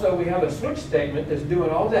 Also, we have a switch statement that's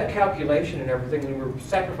doing all that calculation and everything, and we're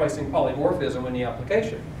sacrificing polymorphism in the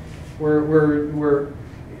application.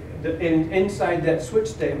 inside that switch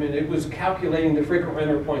statement, it was calculating the frequent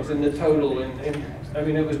renter points and the total, and I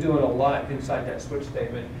mean, it was doing a lot inside that switch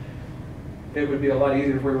statement. It would be a lot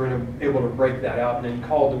easier if we were able to break that out and then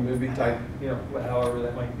call the movie type, you know, however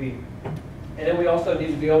that might be. And then we also need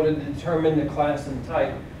to be able to determine the class and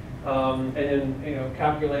type, and then, you know,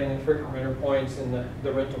 calculating the frequent renter points and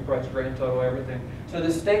the rental price, grand total, everything. So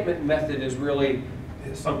the statement method is really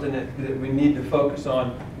something that we need to focus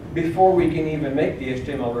on before we can even make the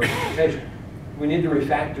HTML representation. We need to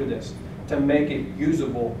refactor this to make it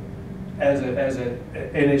usable as an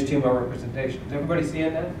HTML representation. Is everybody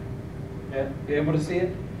seeing that? Yeah, you able to see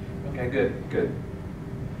it? Okay, good, good.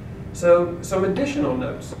 So some additional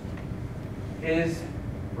notes is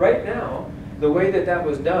right now, the way that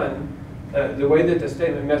was done, the way that the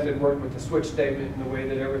statement method worked with the switch statement and the way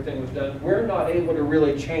that everything was done, we're not able to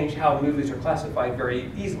really change how movies are classified very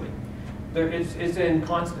easily. It's in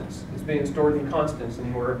constants. It's being stored in constants,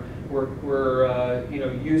 and we're you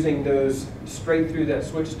know, using those straight through that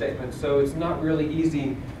switch statement. So it's not really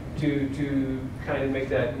easy to kind of make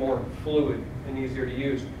that more fluid and easier to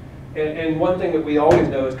use. And one thing that we always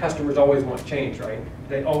know is customers always want change, right?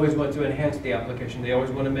 They always want to enhance the application. They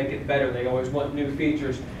always want to make it better. They always want new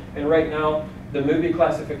features. And right now, the movie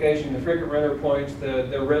classification, the frequent renter points,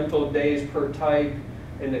 the rental days per type,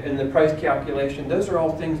 and the price calculation, those are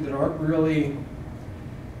all things that aren't really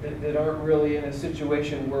in a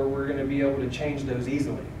situation where we're going to be able to change those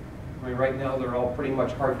easily. I mean, right now, they're all pretty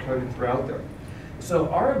much hard-coded throughout there. So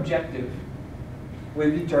our objective,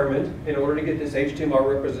 we've determined, in order to get this HTML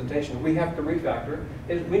representation, we have to refactor,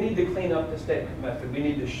 is we need to clean up the statement method. We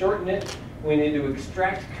need to shorten it. We need to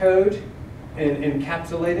extract code and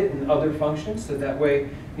encapsulate it in other functions, so that way,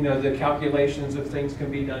 you know, the calculations of things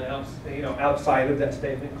can be done outside of that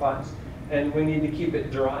statement class. And we need to keep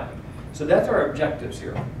it dry. So that's our objectives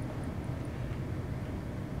here.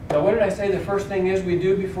 Now, what did I say the first thing is we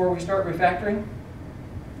do before we start refactoring?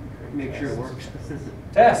 Make sure it works.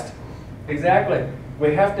 Test. Exactly.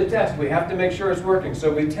 We have to test. We have to make sure it's working.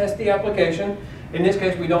 So we test the application. In this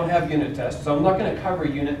case, we don't have unit tests, so I'm not going to cover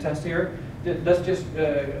unit tests here. Let's just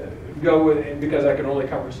go with it, because I can only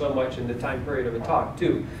cover so much in the time period of a talk,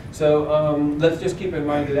 too. So let's just keep in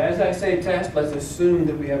mind that as I say test, let's assume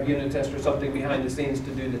that we have unit tests or something behind the scenes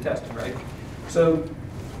to do the testing, right? So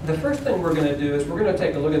the first thing we're going to do is we're going to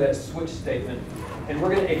take a look at that switch statement, and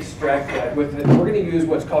we're going to extract that with it. We're going to use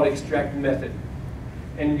what's called extract method.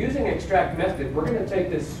 And using extract method, we're going to take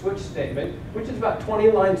this switch statement, which is about 20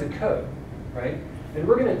 lines of code, right? And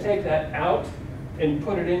we're going to take that out and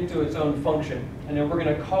put it into its own function. And then we're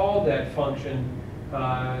going to call that function,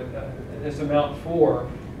 this amount for,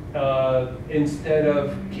 instead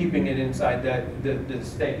of keeping it inside the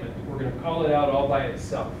statement. We're going to call it out all by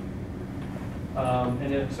itself.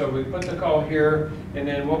 And then, so we put the call here, and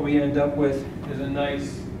then what we end up with is a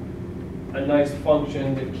nice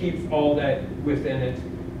function that keeps all that within it,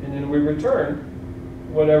 and then we return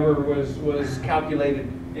whatever was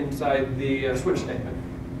calculated inside the switch statement.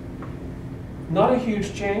 Not a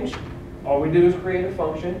huge change. All we did was create a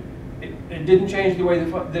function. It didn't change the way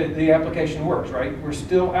the application works, right? We're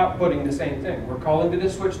still outputting the same thing. We're calling to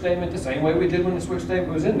this switch statement the same way we did when the switch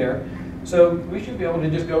statement was in there. So we should be able to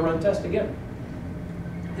just go run test again.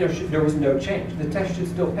 There was no change. The test should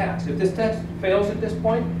still pass. If this test fails at this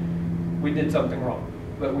point, we did something wrong.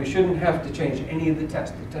 But we shouldn't have to change any of the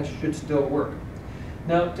tests. The test should still work.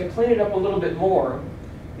 Now, to clean it up a little bit more,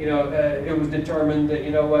 you know, it was determined that,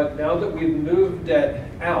 you know what, now that we've moved that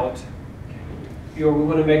out, you know, we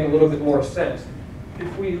want to make a little bit more sense.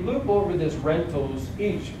 If we loop over this rentals,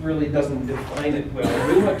 each really doesn't define it well.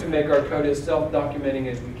 We want to make our code as self-documenting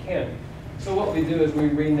as we can. So what we do is we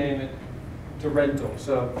rename it to rental.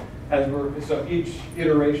 So each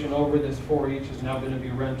iteration over this for each is now going to be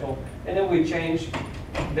rental. And then we change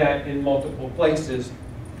that in multiple places.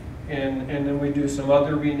 And then we do some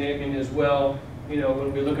other renaming as well. You know,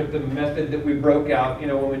 when we look at the method that we broke out, you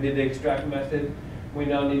know, when we did the extract method, we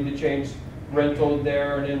now need to change rental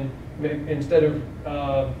there, and then instead of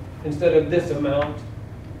this amount,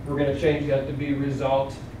 we're going to change that to be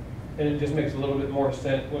result, and it just makes a little bit more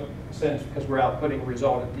sense because we're outputting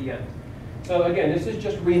result at the end. So again, this is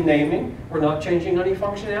just renaming. We're not changing any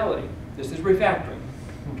functionality. This is refactoring.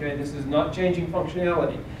 Okay, this is not changing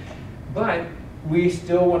functionality, but we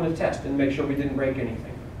still want to test and make sure we didn't break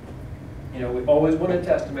anything. You know, we always want to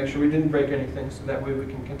test to make sure we didn't break anything, so that way we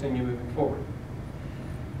can continue moving forward.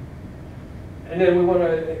 And then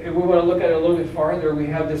if we want to look at it a little bit farther, we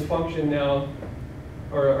have this function now,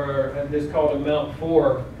 or this called amount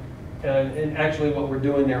for, And actually what we're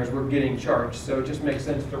doing there is we're getting charged, so it just makes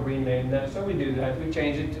sense to rename that. So we do that, we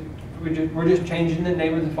change it to, we're just changing the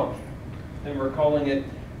name of the function. And we're calling it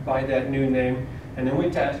by that new name. And then we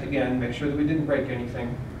test again, make sure that we didn't break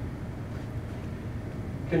anything.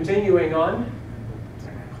 Continuing on,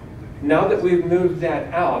 now that we've moved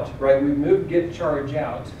that out, right, we've moved get charge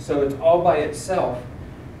out, so it's all by itself,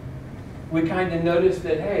 we kind of notice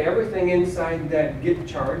that, hey, everything inside that get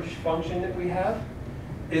charge function that we have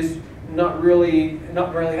is not really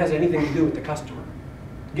has anything to do with the customer.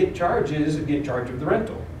 Get charge is get charge of the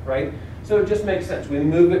rental, right? So it just makes sense. We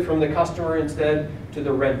move it from the customer instead to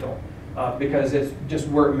the rental because it's just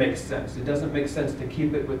where it makes sense. It doesn't make sense to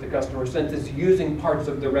keep it with the customer. Since it's using parts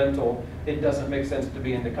of the rental, it doesn't make sense to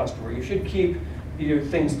be in the customer. You should keep your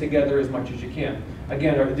things together as much as you can.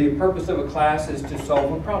 Again, the purpose of a class is to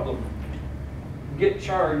solve a problem. Get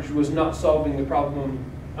charge was not solving the problem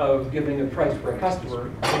of giving a price for a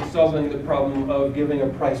customer. It's solving the problem of giving a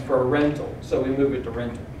price for a rental. So we move it to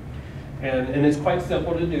rental. And it's quite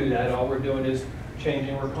simple to do that. All we're doing is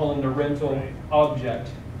changing, we're calling the rental object.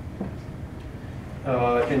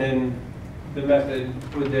 And then the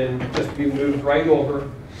method would then just be moved right over.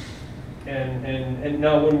 And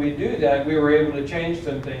now when we do that, we were able to change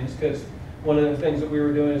some things because one of the things that we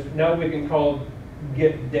were doing is now we can call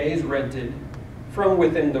get days rented from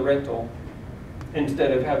within the rental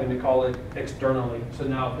instead of having to call it externally. So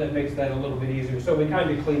now that makes that a little bit easier. So we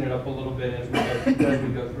kind of clean it up a little bit as we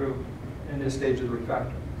go through in this stage of the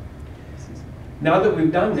refactor. Now that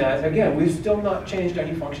we've done that, again, we've still not changed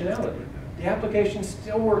any functionality. The application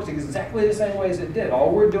still works exactly the same way as it did.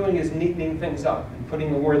 All we're doing is neatening things up and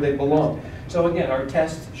putting them where they belong. So again, our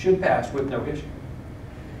test should pass with no issue.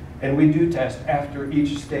 And we do test after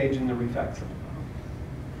each stage in the refactor.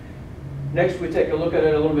 Next, we take a look at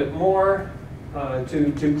it a little bit more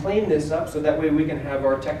to clean this up so that way we can have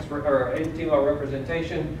our text or our HTML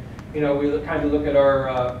representation. You know, we kind of look at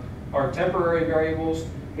our temporary variables.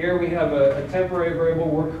 Here we have a temporary variable.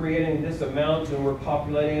 We're creating this amount and we're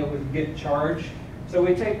populating it with get charge. So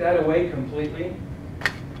we take that away completely.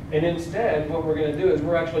 And instead, what we're going to do is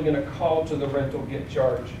we're actually going to call to the rental get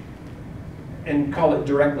charge and call it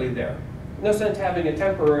directly there. No sense having a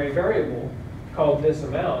temporary variable called this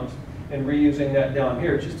amount and reusing that down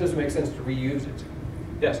here. It just doesn't make sense to reuse it.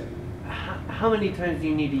 Yes? How many times do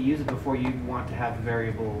you need to use it before you want to have a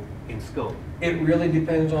variable in scope? It really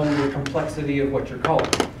depends on the complexity of what you're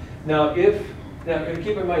calling. Now,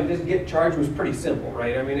 keep in mind, this get charge was pretty simple,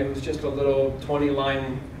 right? I mean, it was just a little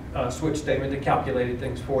 20-line switch statement that calculated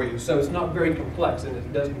things for you. So it's not very complex, and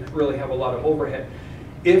it doesn't really have a lot of overhead.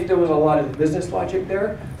 If there was a lot of business logic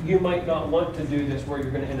there, you might not want to do this where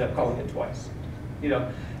you're going to end up calling it twice. You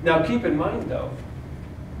know. Now, keep in mind, though,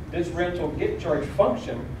 this rental get charge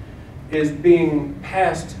function is being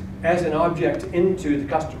passed as an object into the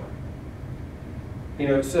customer. You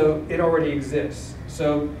know, so it already exists.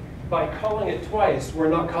 So by calling it twice, we're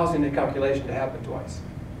not causing the calculation to happen twice.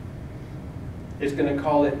 It's going to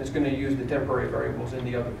call it, and it's going to use the temporary variables in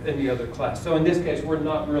the other class. So in this case, we're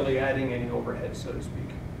not really adding any overhead, so to speak.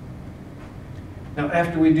 Now,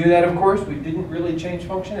 after we do that, of course, we didn't really change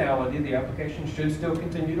functionality. The application should still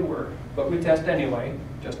continue to work, but we test anyway,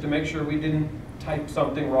 just to make sure we didn't type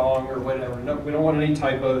something wrong or whatever. No, we don't want any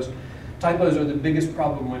typos. Typos are the biggest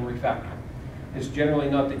problem when refactoring. It's generally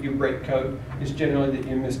not that you break code, it's generally that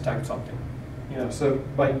you mistype something. You know, so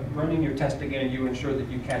by running your test again, you ensure that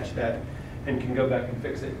you catch that and can go back and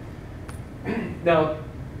fix it. Now,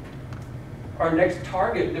 our next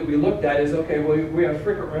target that we looked at is, okay, well, we have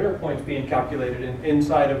frequent renter points being calculated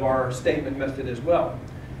inside of our statement method as well.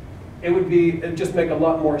 It'd just make a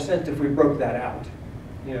lot more sense if we broke that out.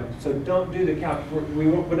 You know, so don't do the we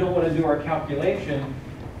don't want to do our calculation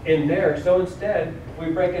in there. So instead,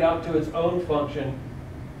 we break it out to its own function.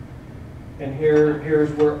 And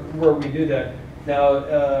here's where we do that.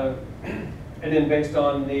 Now, and then based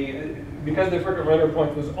on because the frequent renter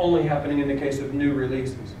point was only happening in the case of new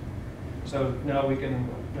releases. So now we can,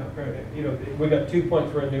 you know, we got 2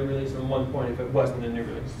 points for a new release and 1 point if it wasn't a new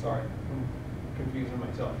release. Sorry, I'm confusing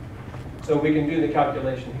myself. So we can do the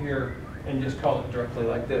calculation here and just call it directly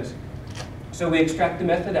like this. So we extract the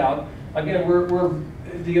method out. Again,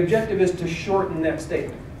 the objective is to shorten that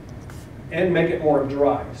statement and make it more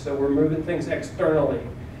dry. So we're moving things externally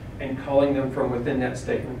and calling them from within that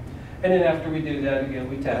statement. And then after we do that, again,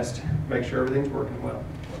 we test, make sure everything's working well.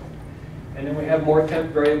 And then we have more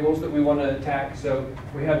temp variables that we want to attack. So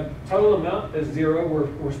we have total amount as 0.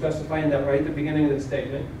 We're specifying that right at the beginning of the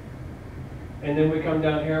statement. And then we come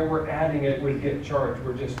down here and we're adding it with get charge.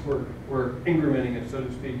 We're incrementing it, so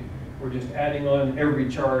to speak. We're just adding on every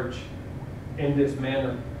charge in this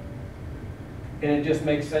manner. And it just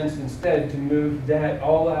makes sense instead to move that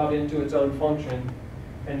all out into its own function,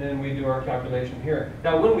 and then we do our calculation here.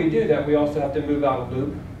 Now when we do that, we also have to move out a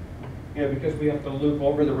loop, because we have to loop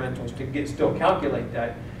over the rentals to still calculate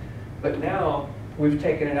that. But now we've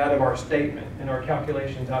taken it out of our statement and our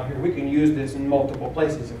calculations out here. We can use this in multiple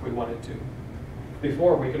places if we wanted to.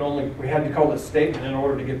 Before we had to call a statement in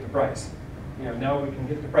order to get the price. Now we can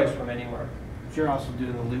get the price from anywhere. But you're also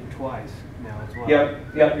doing the loop twice now as well.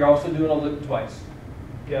 Yep, you're also doing a loop twice.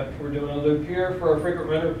 Yep, we're doing a loop here for our frequent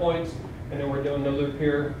renter points, and then we're doing the loop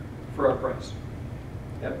here for our price.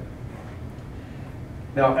 Yep.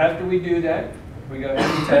 Now after we do that, we go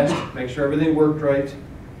ahead and test, make sure everything worked right,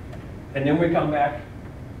 and then we come back,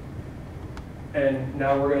 and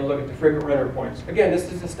now we're going to look at the frequent renter points. Again,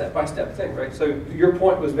 this is a step-by-step thing, right? So your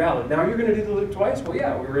point was valid. Now you're going to do the loop twice? Well,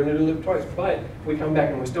 yeah, we're going to do the loop twice, but we come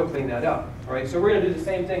back and we still clean that up. All right, so we're going to do the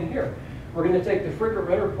same thing here. We're going to take the frequent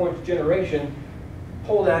renter points generation,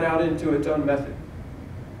 pull that out into its own method.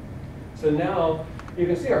 So now you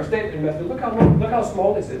can see our statement method. Look how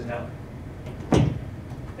small this is now.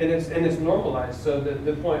 And it's normalized, so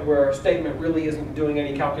the point where our statement really isn't doing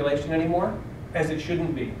any calculation anymore, as it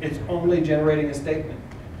shouldn't be. It's only generating a statement.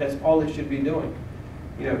 That's all it should be doing.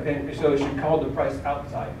 And so it should call the price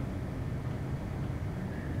outside.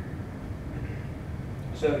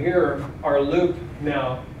 So here, our loop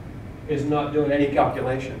now is not doing any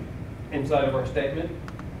calculation inside of our statement.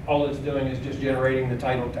 All it's doing is just generating the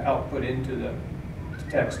title to output into the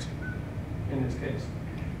text, in this case.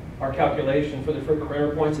 Our calculation for the frequent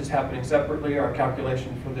renter points is happening separately. Our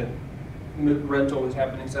calculation for the rental is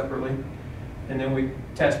happening separately. And then we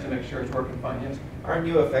test to make sure it's working fine, yes? Aren't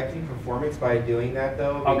you affecting performance by doing that,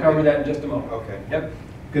 though? I'll cover that in just a moment. Okay. Yep,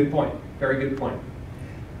 good point, very good point.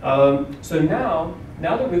 So now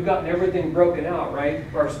that we've gotten everything broken out, right,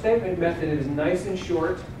 our statement method is nice and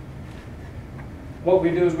short. What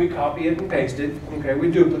we do is we copy it and paste it. Okay,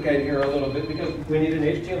 we duplicate here a little bit because we need an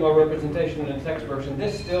HTML representation and a text version.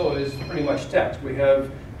 This still is pretty much text. We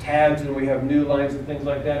have tabs and we have new lines and things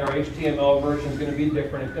like that. Our HTML version is going to be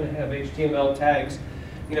different. It's going to have HTML tags.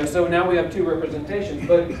 So now we have two representations,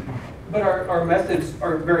 but our methods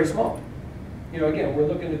are very small. Again, we're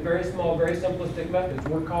looking at very small, very simplistic methods.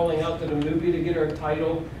 We're calling out to the movie to get our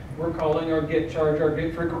title. We're calling our get charge, our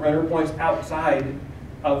get frequent renter points outside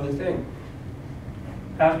of the thing.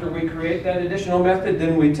 After we create that additional method,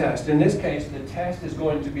 then we test. In this case, the test is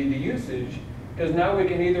going to be the usage, because now we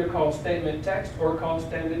can either call statement text or call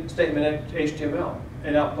statement HTML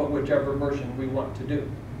and output whichever version we want to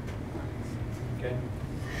do. Okay.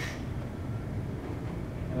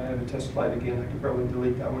 I have a test slide again. I could probably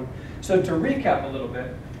delete that one. So to recap a little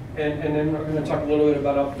bit, and then we're going to talk a little bit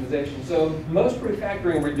about optimization. So most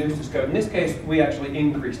refactoring reduces code. In this case, we actually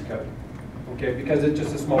increased code, okay, because it's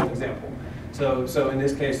just a small example. So in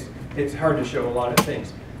this case, it's hard to show a lot of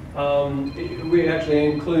things. We actually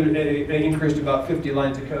increased about 50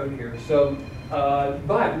 lines of code here. So,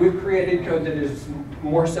 but we've created code that is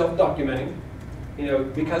more self-documenting.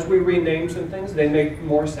 Because we renamed some things, they make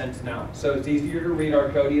more sense now. So it's easier to read our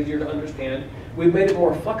code, easier to understand. We've made it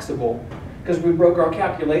more flexible because we broke our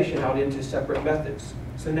calculation out into separate methods.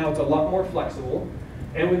 So now it's a lot more flexible,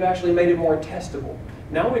 and we've actually made it more testable.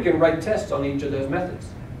 Now we can write tests on each of those methods.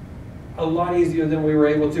 A lot easier than we were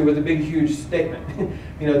able to with a big, huge statement.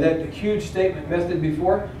 That huge statement method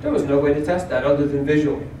before, there was no way to test that other than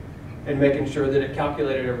visually and making sure that it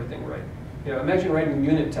calculated everything right. Imagine writing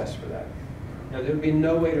unit tests for that. There would be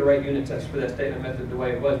no way to write unit tests for that statement method the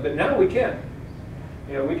way it was, but now we can.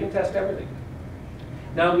 We can test everything.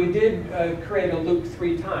 Now we did create a loop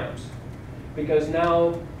 3 times, because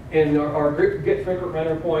now in our get frequent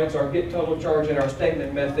renter points, our get total charge, and our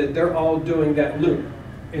statement method, they're all doing that loop.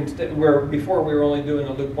 Where before we were only doing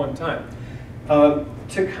the loop 1 time.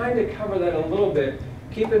 To kind of cover that a little bit,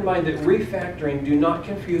 keep in mind that refactoring, do not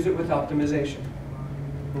confuse it with optimization.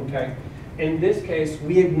 Okay? In this case,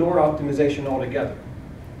 we ignore optimization altogether.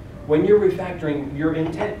 When you're refactoring, your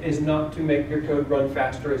intent is not to make your code run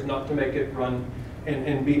faster, is not to make it run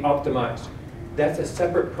and be optimized. That's a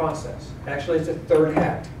separate process. Actually, it's a third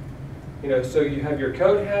hat. So you have your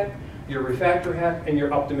code hat, your refactor hat, and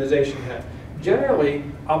your optimization hat. Generally,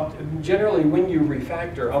 when you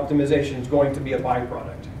refactor, optimization is going to be a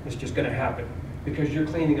byproduct. It's just going to happen because you're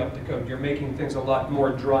cleaning up the code. You're making things a lot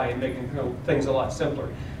more dry and making things a lot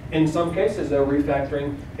simpler. In some cases, though,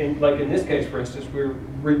 refactoring, like in this case, for instance, we're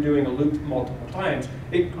redoing a loop multiple times.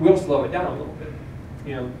 It will slow it down a little bit.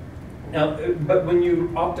 Now, but when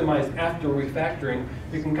you optimize after refactoring,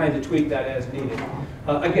 you can kind of tweak that as needed.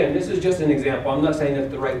 Again, this is just an example. I'm not saying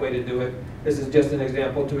that's the right way to do it. This is just an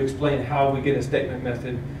example to explain how we get a statement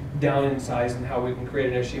method down in size and how we can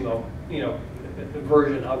create an HTML,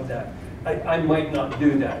 version of that. I might not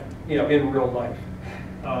do that, in real life.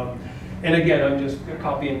 And again, I'm just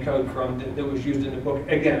copying code from that was used in the book,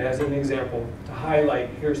 again, as an example, to highlight,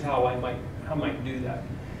 here's how I might do that.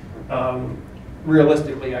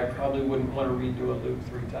 Realistically, I probably wouldn't want to redo a loop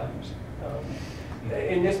 3 times.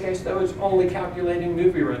 In this case, though, it's only calculating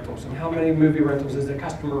movie rentals, and how many movie rentals is the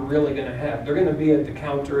customer really going to have? They're going to be at the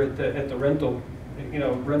counter at the rental,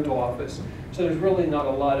 rental office. So there's really not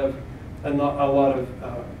a lot of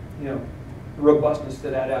robustness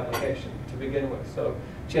to that application to begin with. So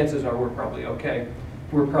chances are we're probably okay.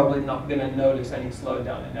 We're probably not going to notice any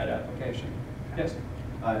slowdown in that application. Yes?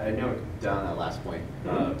 I know down that last point,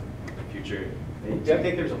 the future. Do you Yep.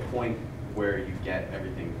 think there's a point where you get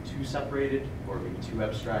everything too separated or maybe too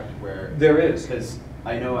abstract where? There is. Because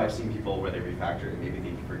I know I've seen people where they refactor and maybe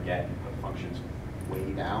they forget to put functions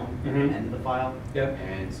way down at Mhm. the end of the file. Yep.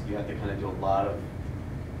 And you have to kind of do a lot of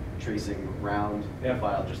tracing around Yep. the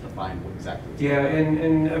file just to find what exactly. what's Yeah, going on.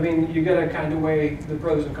 and I mean, you gotta kind of weigh the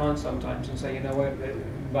pros and cons sometimes and say, you know what,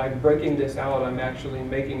 by breaking this out, I'm actually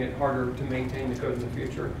making it harder to maintain the code in the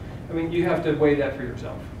future. I mean, you have to weigh that for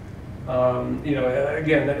yourself.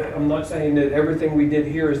 Again, I'm not saying that everything we did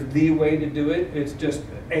here is the way to do it, it's just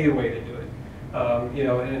a way to do it.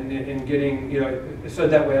 And getting, so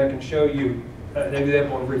that way I can show you an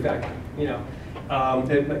example of refactoring,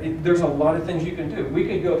 there's a lot of things you can do. We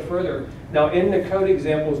could go further. Now, in the code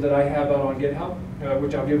examples that I have out on GitHub,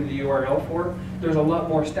 which I'll give you the URL for, there's a lot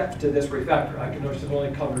more steps to this refactor. I can just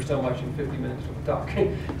only cover so much in 50 minutes of the talk.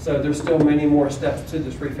 So there's still many more steps to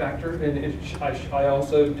this refactor. And I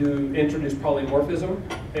also do introduce polymorphism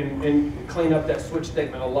and clean up that switch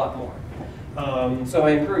statement a lot more. So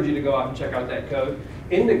I encourage you to go out and check out that code.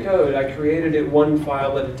 In the code, I created it one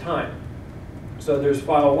file at a time. So there's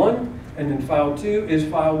file 1, and then file 2 is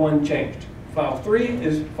file 1 changed. File 3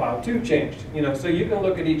 is file 2 changed. So you can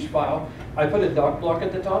look at each file. I put a doc block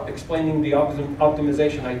at the top explaining the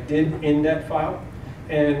optimization I did in that file.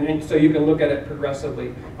 And so you can look at it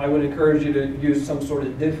progressively. I would encourage you to use some sort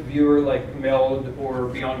of diff viewer like Meld or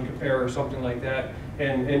Beyond Compare or something like that,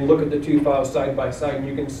 and look at the 2 files side by side, and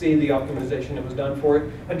you can see the optimization that was done for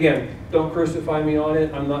it. Again, don't crucify me on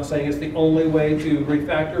it. I'm not saying it's the only way to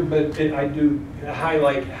refactor, but I do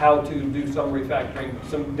highlight how to do some refactoring,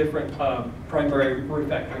 some different primary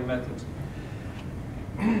refactoring methods.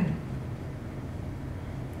 Did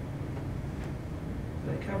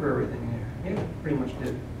I cover everything there? Yeah, pretty much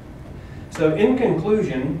did. So in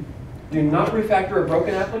conclusion, do not refactor a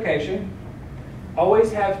broken application.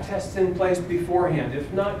 Always have tests in place beforehand.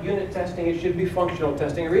 If not unit testing, it should be functional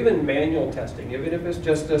testing or even manual testing. Even if it's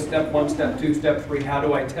just a step 1, step 2, step 3, how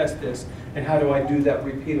do I test this and how do I do that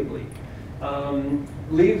repeatably?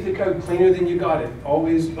 Leave the code cleaner than you got it.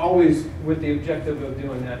 Always with the objective of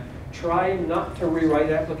doing that. Try not to rewrite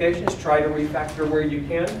applications. Try to refactor where you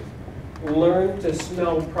can. Learn to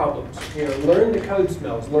smell problems. Learn the code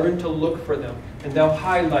smells. Learn to look for them, and they'll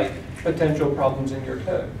highlight potential problems in your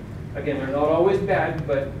code. Again, they're not always bad,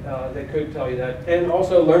 but they could tell you that. And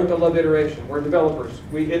also learn to love iteration. We're developers.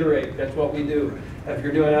 We iterate. That's what we do. If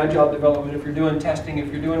you're doing agile development, if you're doing testing,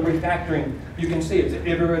 if you're doing refactoring, you can see it's an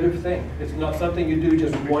iterative thing. It's not something you do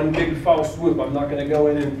just one big foul swoop. I'm not going to go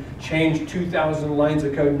in and change 2,000 lines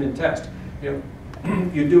of code and then test.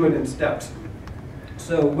 You do it in steps.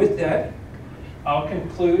 So with that, I'll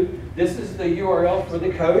conclude. This is the URL for the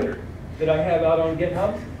code that I have out on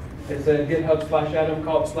GitHub. It's a GitHub/Adam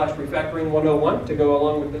Culp /refactoring 101 to go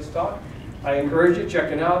along with this talk. I encourage you,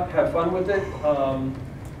 check it out, have fun with it.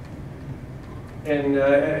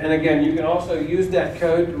 And again, you can also use that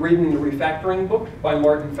code reading the Refactoring book by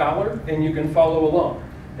Martin Fowler, and you can follow along.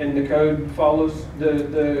 And the code follows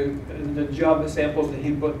the Java samples that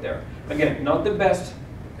he put there. Again, not the best.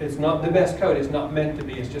 It's not the best code. It's not meant to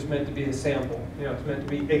be. It's just meant to be a sample. It's meant to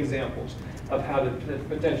be examples of how to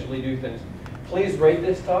potentially do things. Please rate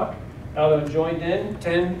this talk out of Joined In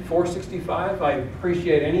 10/465. I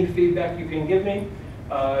appreciate any feedback you can give me.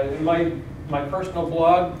 My personal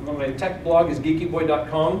blog, my tech blog is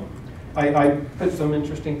geekyboy.com. I put some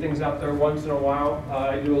interesting things out there once in a while.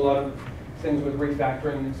 I do a lot of things with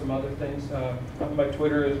refactoring and some other things. My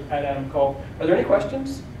Twitter is @AdamCulp. Are there any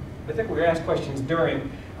questions? I think we're going to ask questions during.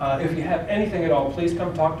 If you have anything at all, please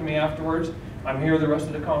come talk to me afterwards. I'm here the rest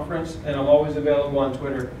of the conference, and I'm always available on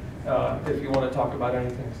Twitter if you want to talk about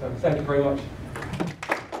anything. So thank you very much.